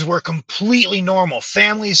 guns were completely normal.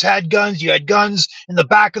 Families had guns. You had guns in the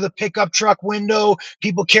back of the pickup truck window,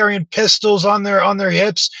 people carrying pistols on their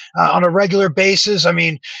hips on a regular basis. I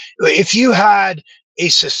mean, if you had a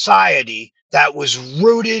society that was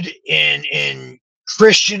rooted in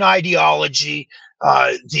Christian ideology,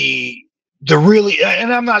 the really,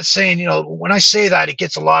 and I'm not saying, you know, when I say that, it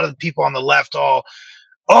gets a lot of the people on the left all,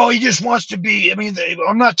 oh, he just wants to be, I mean,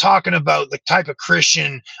 I'm not talking about the type of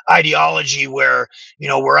Christian ideology where, you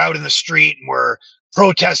know, we're out in the street and we're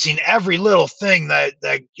protesting every little thing that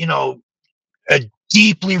a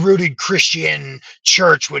deeply rooted Christian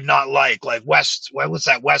church would not like what's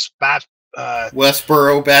that,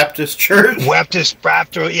 Westboro Baptist Church,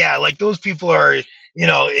 Baptist, yeah, like those people are,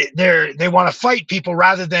 they want to fight people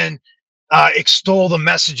rather than extol the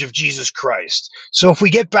message of Jesus Christ. So if we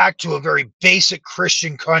get back to a very basic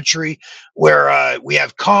Christian country where we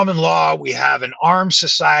have common law, we have an armed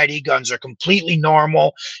society, guns are completely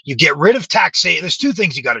normal, you get rid of taxation. There's two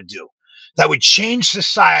things you got to do that would change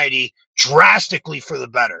society drastically for the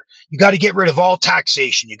better. You got to get rid of all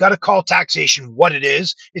taxation. You got to call taxation what it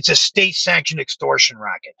is. It's a state-sanctioned extortion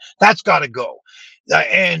racket. That's got to go.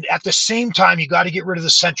 And at the same time, you got to get rid of the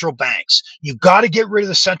central banks. You got to get rid of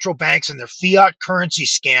the central banks and their fiat currency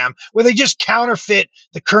scam, where they just counterfeit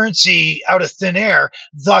the currency out of thin air,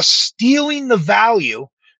 thus stealing the value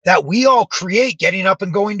that we all create getting up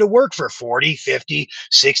and going to work for 40, 50,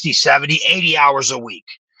 60, 70, 80 hours a week.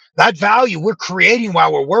 That value we're creating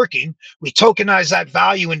while we're working, we tokenize that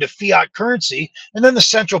value into fiat currency, and then the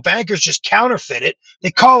central bankers just counterfeit it.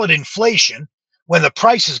 They call it inflation when the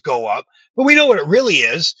prices go up. But we know what it really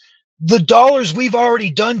is. The dollars we've already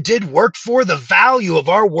did work for, the value of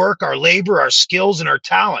our work, our labor, our skills, and our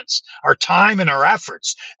talents, our time and our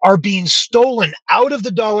efforts are being stolen out of the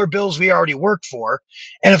dollar bills we already worked for,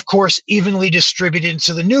 and of course, evenly distributed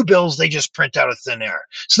into the new bills they just print out of thin air.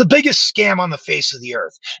 It's the biggest scam on the face of the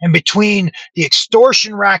earth. And between the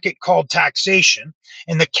extortion racket called taxation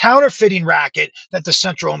and the counterfeiting racket that the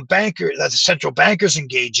central bankers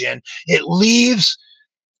engage in, it leaves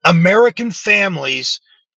American families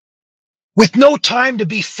with no time to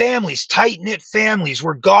be families, tight-knit families,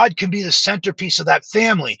 where God can be the centerpiece of that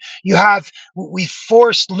family. We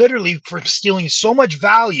forced literally from stealing so much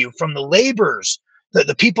value from the laborers,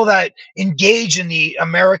 the people that engage in the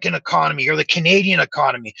American economy or the Canadian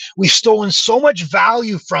economy. We've stolen so much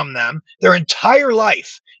value from them their entire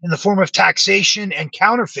life in the form of taxation and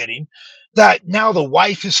counterfeiting, that now the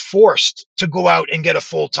wife is forced to go out and get a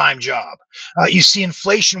full-time job. You see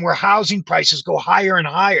inflation where housing prices go higher and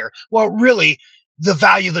higher. Well, really, the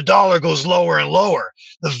value of the dollar goes lower and lower.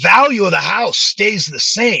 The value of the house stays the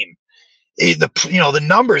same.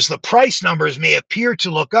 The price numbers may appear to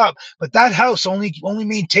look up, but that house only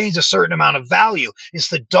maintains a certain amount of value. It's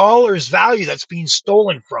the dollar's value that's being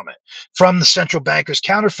stolen from it, from the central bankers'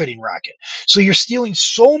 counterfeiting racket. So you're stealing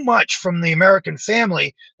so much from the American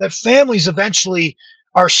family that families eventually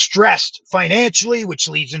are stressed financially, which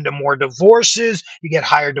leads into more divorces. You get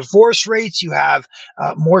higher divorce rates. You have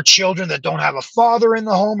more children that don't have a father in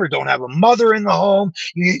the home or don't have a mother in the home.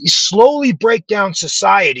 You slowly break down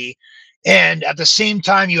society. And at the same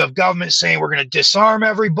time, you have government saying, we're going to disarm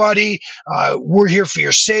everybody. We're here for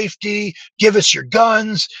your safety. Give us your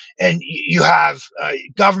guns. And you have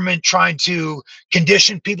government trying to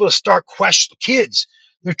condition people to start questioning kids.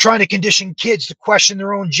 They're trying to condition kids to question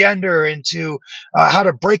their own gender and to how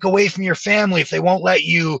to break away from your family if they won't let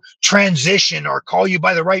you transition or call you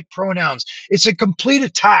by the right pronouns. It's a complete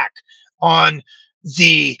attack on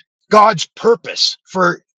God's purpose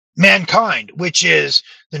for mankind, which is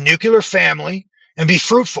the nuclear family and be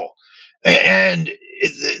fruitful. And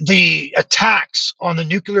the attacks on the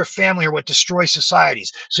nuclear family are what destroy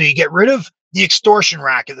societies. So you get rid of the extortion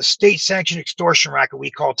racket, the state-sanctioned extortion racket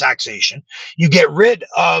we call taxation. You get rid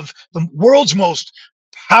of the world's most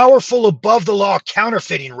powerful above-the-law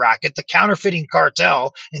counterfeiting racket, the counterfeiting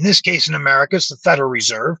cartel. In this case, in America, it's the Federal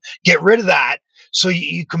Reserve. Get rid of that. So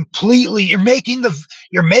you're making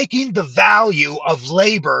the value of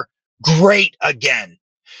labor great again,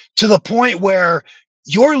 to the point where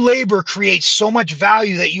your labor creates so much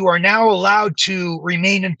value that you are now allowed to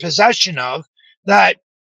remain in possession of, that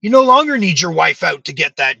you no longer need your wife out to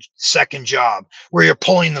get that second job where you're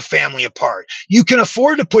pulling the family apart. You can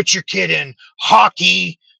afford to put your kid in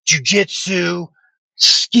hockey, jiu-jitsu,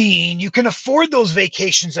 skiing. You can afford those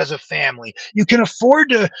vacations as a family. You can afford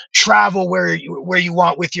to travel where you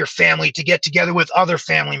want with your family, to get together with other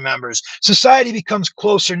family members. Society becomes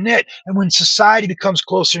closer knit. And when society becomes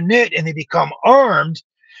closer knit and they become armed,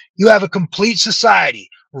 you have a complete society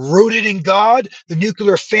rooted in God. The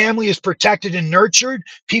nuclear family is protected and nurtured.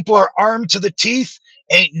 People are armed to the teeth.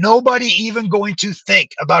 Ain't nobody even going to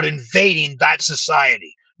think about invading that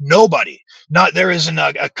society. Nobody. There isn't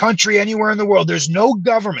a country anywhere in the world. There's no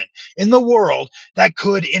government in the world that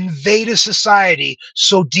could invade a society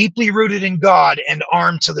so deeply rooted in God and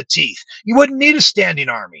armed to the teeth. You wouldn't need a standing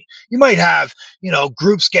army. You might have,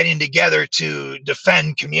 groups getting together to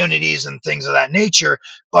defend communities and things of that nature,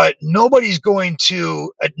 but no government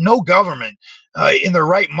in their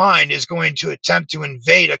right mind is going to attempt to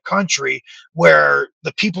invade a country where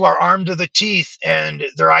the people are armed to the teeth and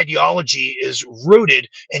their ideology is rooted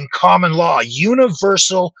in common law,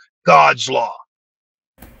 universal God's law.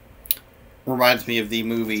 Reminds me of the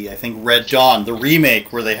movie, I think, Red Dawn, the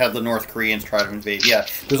remake, where they have the North Koreans try to invade. Yeah,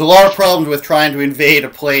 there's a lot of problems with trying to invade a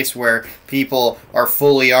place where people are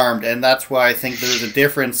fully armed, and that's why I think there's a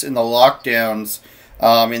difference in the lockdowns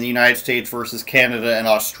in the United States versus Canada and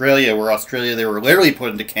Australia, where Australia, they were literally put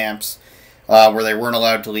into camps where they weren't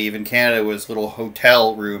allowed to leave, and Canada was little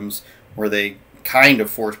hotel rooms where they kind of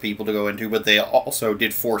forced people to go into, but they also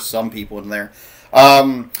did force some people in there.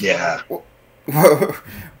 Yeah.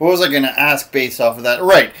 What was I going to ask based off of that?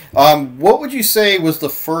 Right. What would you say was the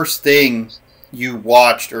first thing you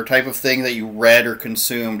watched or type of thing that you read or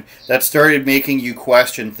consumed that started making you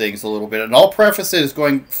question things a little bit? And I'll preface it as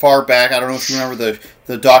going far back. I don't know if you remember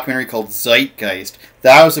the documentary called Zeitgeist.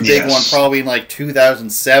 That was a big one, probably in like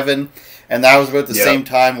 2007. And that was about the same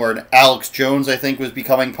time where Alex Jones, I think, was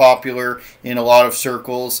becoming popular in a lot of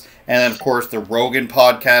circles. And then, of course, the Rogan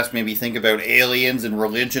podcast made me think about aliens and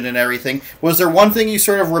religion and everything. Was there one thing you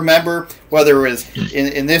sort of remember, whether it was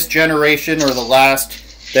in this generation or the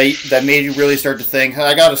last, that made you really start to think,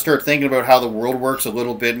 I got to start thinking about how the world works a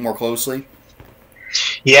little bit more closely?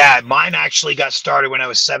 Yeah, mine actually got started when I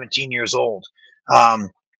was 17 years old.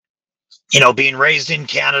 Being raised in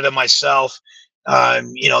Canada myself,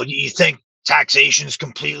 you think taxation is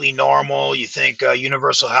completely normal. You think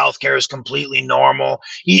universal health care is completely normal.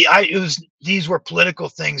 These were political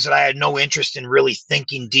things that I had no interest in really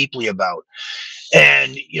thinking deeply about.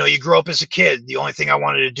 And, you grow up as a kid. The only thing I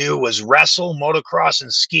wanted to do was wrestle, motocross,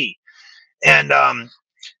 and ski. And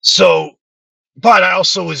but I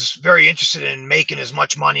also was very interested in making as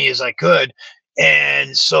much money as I could.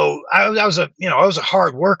 And so I was a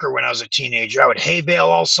hard worker when I was a teenager. I would hay bale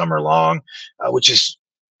all summer long, which is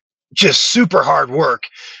just super hard work.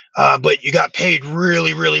 But you got paid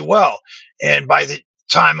really, really well. And by the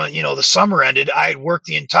time, the summer ended, I had worked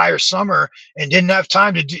the entire summer and didn't have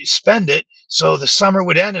time to spend it. So the summer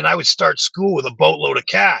would end and I would start school with a boatload of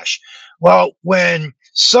cash. Well, when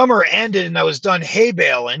summer ended and I was done hay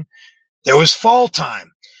baling, there was fall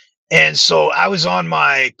time. And so I was on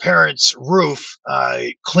my parents' roof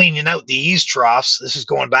cleaning out the eaves troughs. This is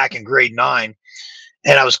going back in grade 9.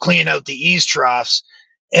 And I was cleaning out the eaves troughs.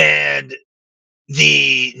 And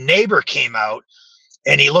the neighbor came out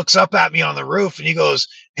and he looks up at me on the roof and he goes,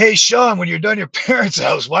 "Hey, Sean, when you're done your parents'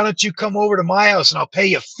 house, why don't you come over to my house and I'll pay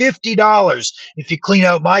you $50 if you clean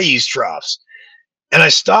out my eaves troughs?" And I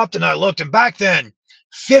stopped and I looked. And back then,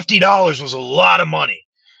 $50 was a lot of money.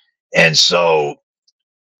 And so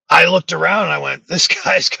I looked around and I went, this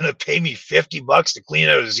guy's going to pay me $50 to clean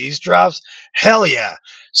out his eaves troughs? Hell yeah.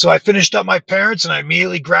 So I finished up my parents and I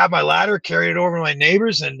immediately grabbed my ladder, carried it over to my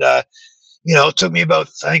neighbors. And, it took me about,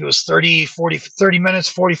 I think it was 30 minutes,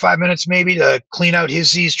 45 minutes maybe to clean out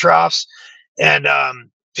his eaves troughs, and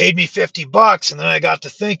paid me $50. And then I got to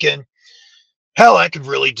thinking, hell, I could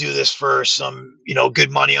really do this for some,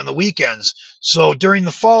 good money on the weekends. So during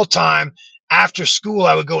the fall time, after school,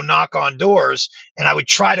 I would go knock on doors and I would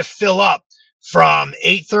try to fill up from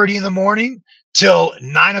 8:30 in the morning till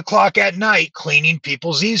 9 o'clock at night cleaning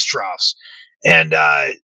people's eaves troughs. And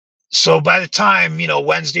so by the time,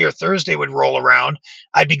 Wednesday or Thursday would roll around,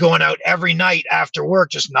 I'd be going out every night after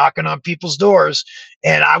work, just knocking on people's doors.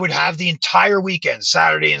 And I would have the entire weekend,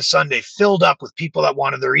 Saturday and Sunday, filled up with people that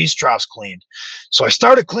wanted their eaves troughs cleaned. So I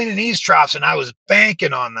started cleaning eaves troughs and I was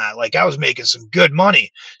banking on that. Like I was making some good money.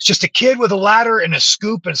 It's just a kid with a ladder and a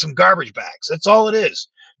scoop and some garbage bags. That's all it is,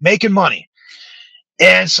 making money.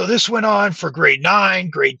 And so this went on for grade 9,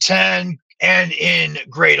 grade 10, and in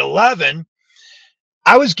grade 11,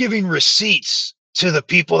 I was giving receipts to the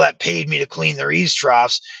people that paid me to clean their eaves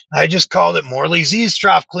troughs. I just called it Morley's Eaves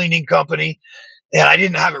Trough Cleaning Company. And I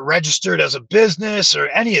didn't have it registered as a business or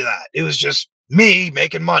any of that. It was just me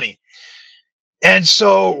making money. And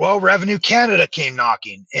so, Revenue Canada came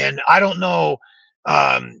knocking. And I don't know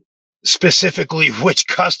specifically which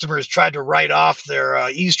customers tried to write off their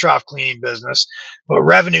eaves trough cleaning business, but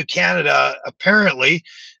Revenue Canada apparently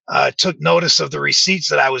took notice of the receipts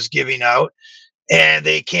that I was giving out. And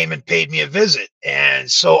they came and paid me a visit.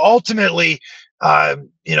 And so ultimately,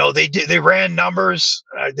 they ran numbers.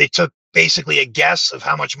 They took basically a guess of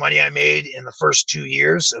how much money I made in the first 2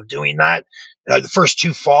 years of doing that, the first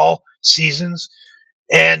 2 fall seasons.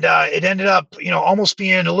 And it ended up, almost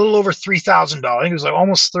being a little over $3,000. I think it was like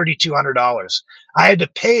almost $3,200. I had to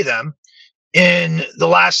pay them in the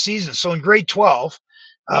last season. So in grade 12,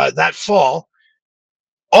 that fall,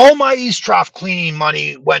 all my eaves trough cleaning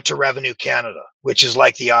money went to Revenue Canada, which is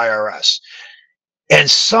like the IRS. and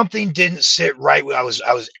something didn't sit right. I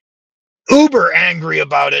was uber angry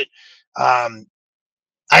about it. I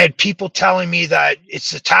had people telling me that it's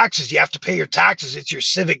the taxes. You have to pay your taxes. It's your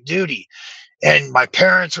civic duty. And my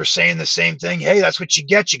parents were saying the same thing. Hey, that's what you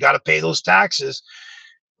get. You got to pay those taxes.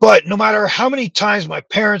 But no matter how many times my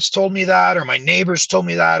parents told me that, or my neighbors told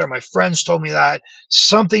me that, or my friends told me that,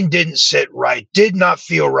 something didn't sit right, did not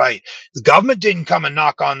feel right. The government didn't come and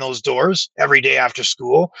knock on those doors every day after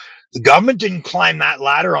school. The government didn't climb that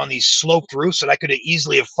ladder on these sloped roofs that I could have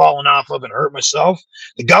easily have fallen off of and hurt myself.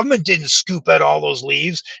 The government didn't scoop out all those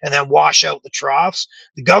leaves and then wash out the troughs.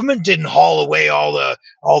 The government didn't haul away all the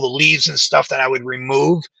leaves and stuff that I would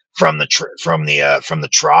remove from the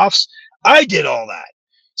troughs. I did all that.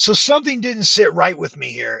 So something didn't sit right with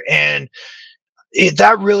me here. And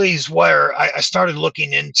that really is where I started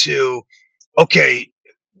looking into, okay,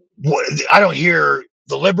 I don't hear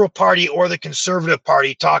the Liberal Party or the Conservative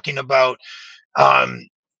Party talking about the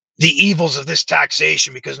evils of this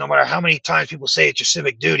taxation, because no matter how many times people say it's your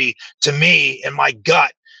civic duty, to me, in my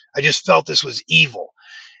gut, I just felt this was evil.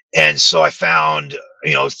 And so I found,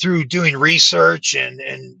 through doing research and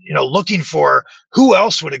looking for who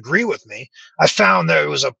else would agree with me, I found there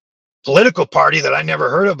was a political party that I never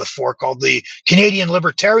heard of before called the Canadian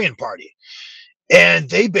Libertarian Party. And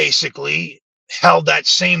they basically held that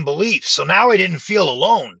same belief. So now I didn't feel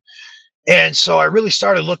alone. And so I really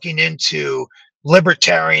started looking into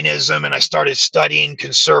libertarianism, and I started studying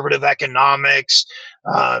conservative economics.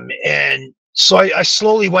 And so I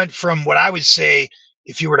slowly went from what I would say,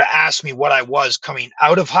 if you were to ask me what I was coming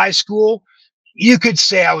out of high school, you could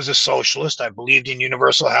say I was a socialist. I believed in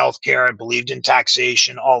universal health care. I believed in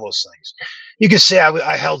taxation, all those things. You could say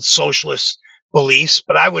I held socialist beliefs,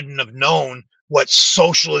 but I wouldn't have known what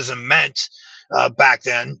socialism meant back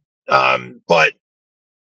then. But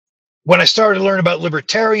when I started to learn about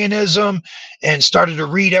libertarianism and started to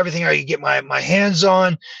read everything I could get my hands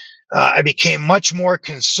on, I became much more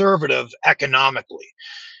conservative economically.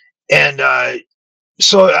 And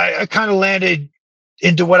so I kind of landed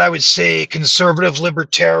into what I would say conservative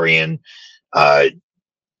libertarian, I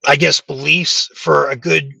guess, beliefs for a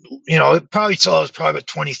good, probably till I was probably about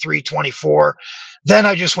 23, 24. Then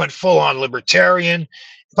I just went full on libertarian.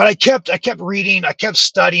 But I kept reading, I kept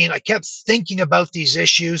studying, I kept thinking about these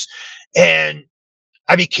issues, and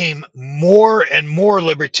I became more and more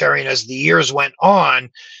libertarian as the years went on.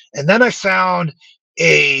 And then I found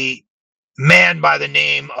a man by the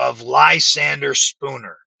name of Lysander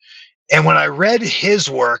Spooner. And when I read his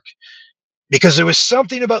work, because there was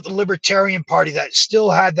something about the Libertarian Party that still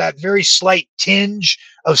had that very slight tinge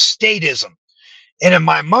of statism. And in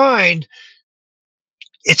my mind,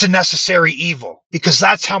 it's a necessary evil, because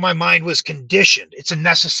that's how my mind was conditioned. It's a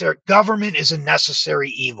necessary, government is a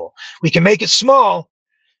necessary evil. We can make it small,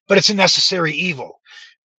 but it's a necessary evil.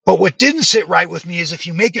 But what didn't sit right with me is if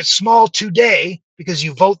you make it small today, because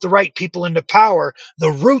you vote the right people into power,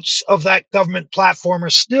 the roots of that government platform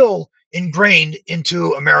are still ingrained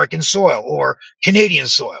into American soil or Canadian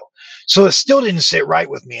soil. So it still didn't sit right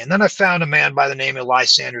with me. And then I found a man by the name of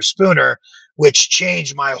Lysander Spooner, which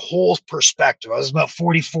changed my whole perspective. I was about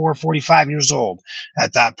 44, 45 years old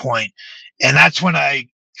at that point. And that's when I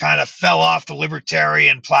kind of fell off the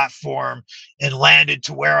libertarian platform and landed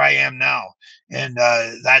to where I am now. And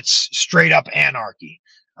that's straight up anarchy.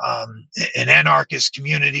 An anarchist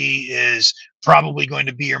community is probably going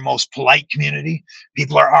to be your most polite community.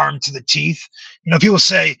 People are armed to the teeth. People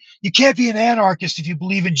say, you can't be an anarchist if you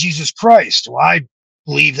believe in Jesus Christ. Well, I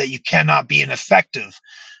believe that you cannot be an effective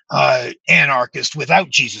anarchist without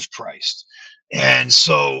Jesus Christ. And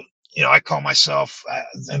so, I call myself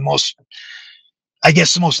the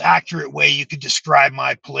most accurate way you could describe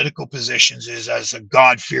my political positions is as a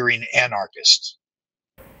God-fearing anarchist.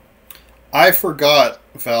 I forgot,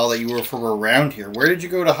 Val, that you were from around here. Where did you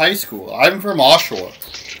go to high school? I'm from Oshawa.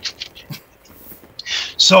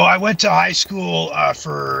 So I went to high school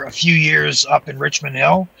for a few years up in Richmond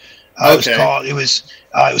Hill. Okay. It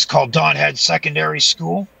was called Don Head Secondary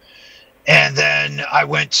School, and then I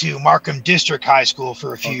went to Markham District High School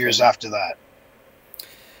for a few years after that.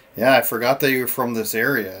 Yeah, I forgot that you were from this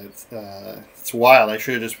area. It's wild. I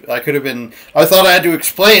thought I had to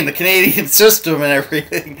explain the Canadian system and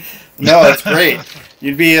everything. No, it's great.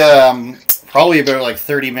 You'd be probably about like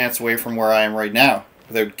 30 minutes away from where I am right now,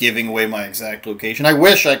 without giving away my exact location. I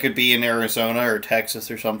wish I could be in Arizona or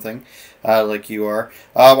Texas or something, like you are.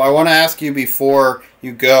 I want to ask you before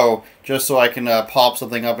you go, just so I can pop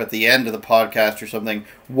something up at the end of the podcast or something,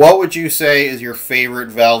 what would you say is your favorite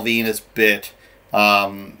Val Venis bit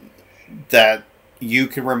that you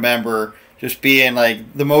can remember just being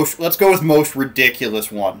like the most, let's go with most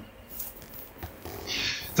ridiculous one?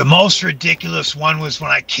 The most ridiculous one was when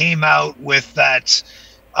I came out with that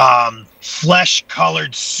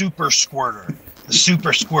flesh-colored super squirter, the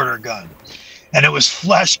super squirter gun, and it was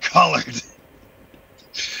flesh-colored,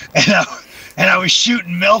 and I was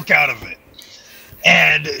shooting milk out of it,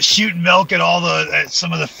 and shooting milk at all the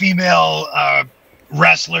some of the female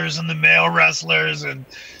wrestlers and the male wrestlers, and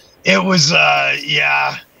it was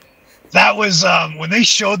yeah, that was when they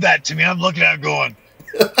showed that to me. I'm looking at it going,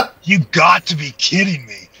 you got to be kidding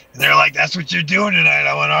me. And they're like, that's what you're doing tonight.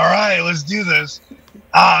 I went, all right, let's do this.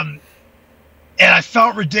 And I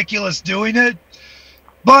felt ridiculous doing it.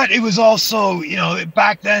 But it was also, you know,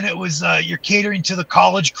 back then it was you're catering to the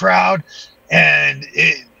college crowd. And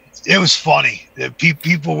it was funny.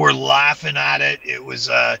 People were laughing at it. It was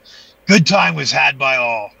a good time was had by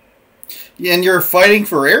all. Yeah, and you're fighting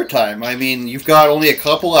for airtime. I mean, you've got only a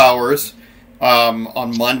couple hours.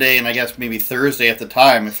 On Monday and I guess maybe Thursday at the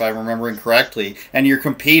time, if I'm remembering correctly, and you're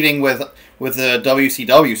competing with the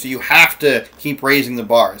WCW, so you have to keep raising the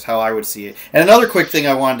bar, is how I would see it. And another quick thing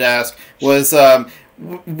I wanted to ask was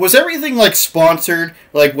everything like sponsored,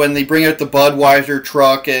 like when they bring out the Budweiser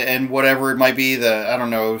truck and whatever it might be, I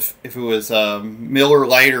don't know if it was Miller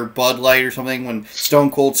Lite or Bud Light or something, when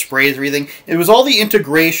Stone Cold sprays everything. It was all the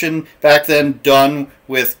integration back then done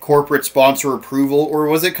with corporate sponsor approval, or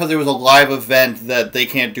was it because it was a live event that they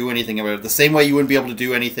can't do anything about it? The same way you wouldn't be able to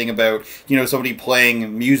do anything about, you know, somebody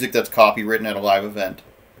playing music that's copywritten at a live event.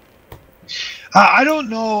 I don't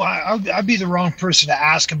know. I'd be the wrong person to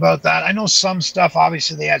ask about that. I know some stuff,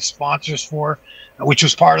 obviously, they had sponsors for, which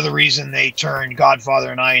was part of the reason they turned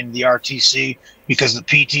Godfather and I into the RTC, because the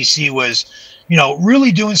PTC was, you know,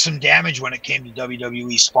 really doing some damage when it came to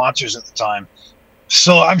WWE sponsors at the time.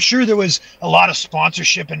 So I'm sure there was a lot of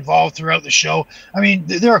sponsorship involved throughout the show. I mean,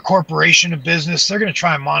 they're a corporation of business. They're going to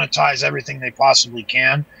try and monetize everything they possibly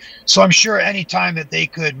can. So I'm sure any time that they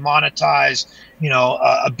could monetize, you know,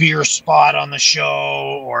 a beer spot on the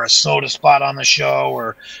show or a soda spot on the show,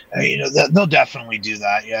 or, you know, they'll definitely do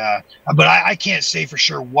that. Yeah. But I can't say for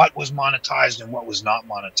sure what was monetized and what was not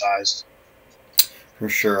monetized. For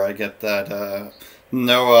sure. I get that.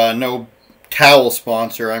 No towel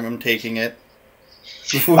sponsor. I'm taking it.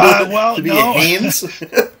 Well, to be no. a Hanes?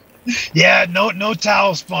 Yeah, no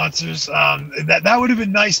towel sponsors. That would have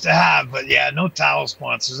been nice to have, but yeah, no towel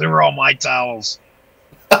sponsors. They were all my towels.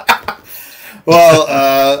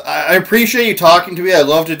 Well, I appreciate you talking to me. I'd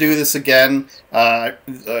love to do this again.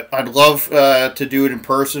 I'd love to do it in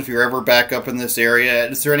person if you're ever back up in this area.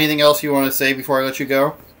 Is there anything else you want to say before I let you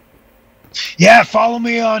go? Yeah, follow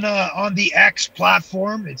me on the X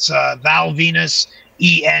platform. It's Val Venis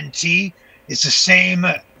ENT. It's the same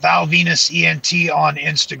Val Venis ENT on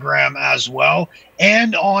Instagram as well,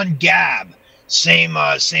 and on Gab, same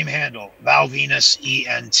handle, Val Venis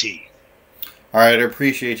ENT. All right, I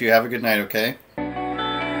appreciate you. Have a good night. Okay.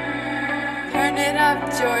 Turn it up,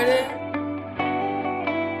 Jordan.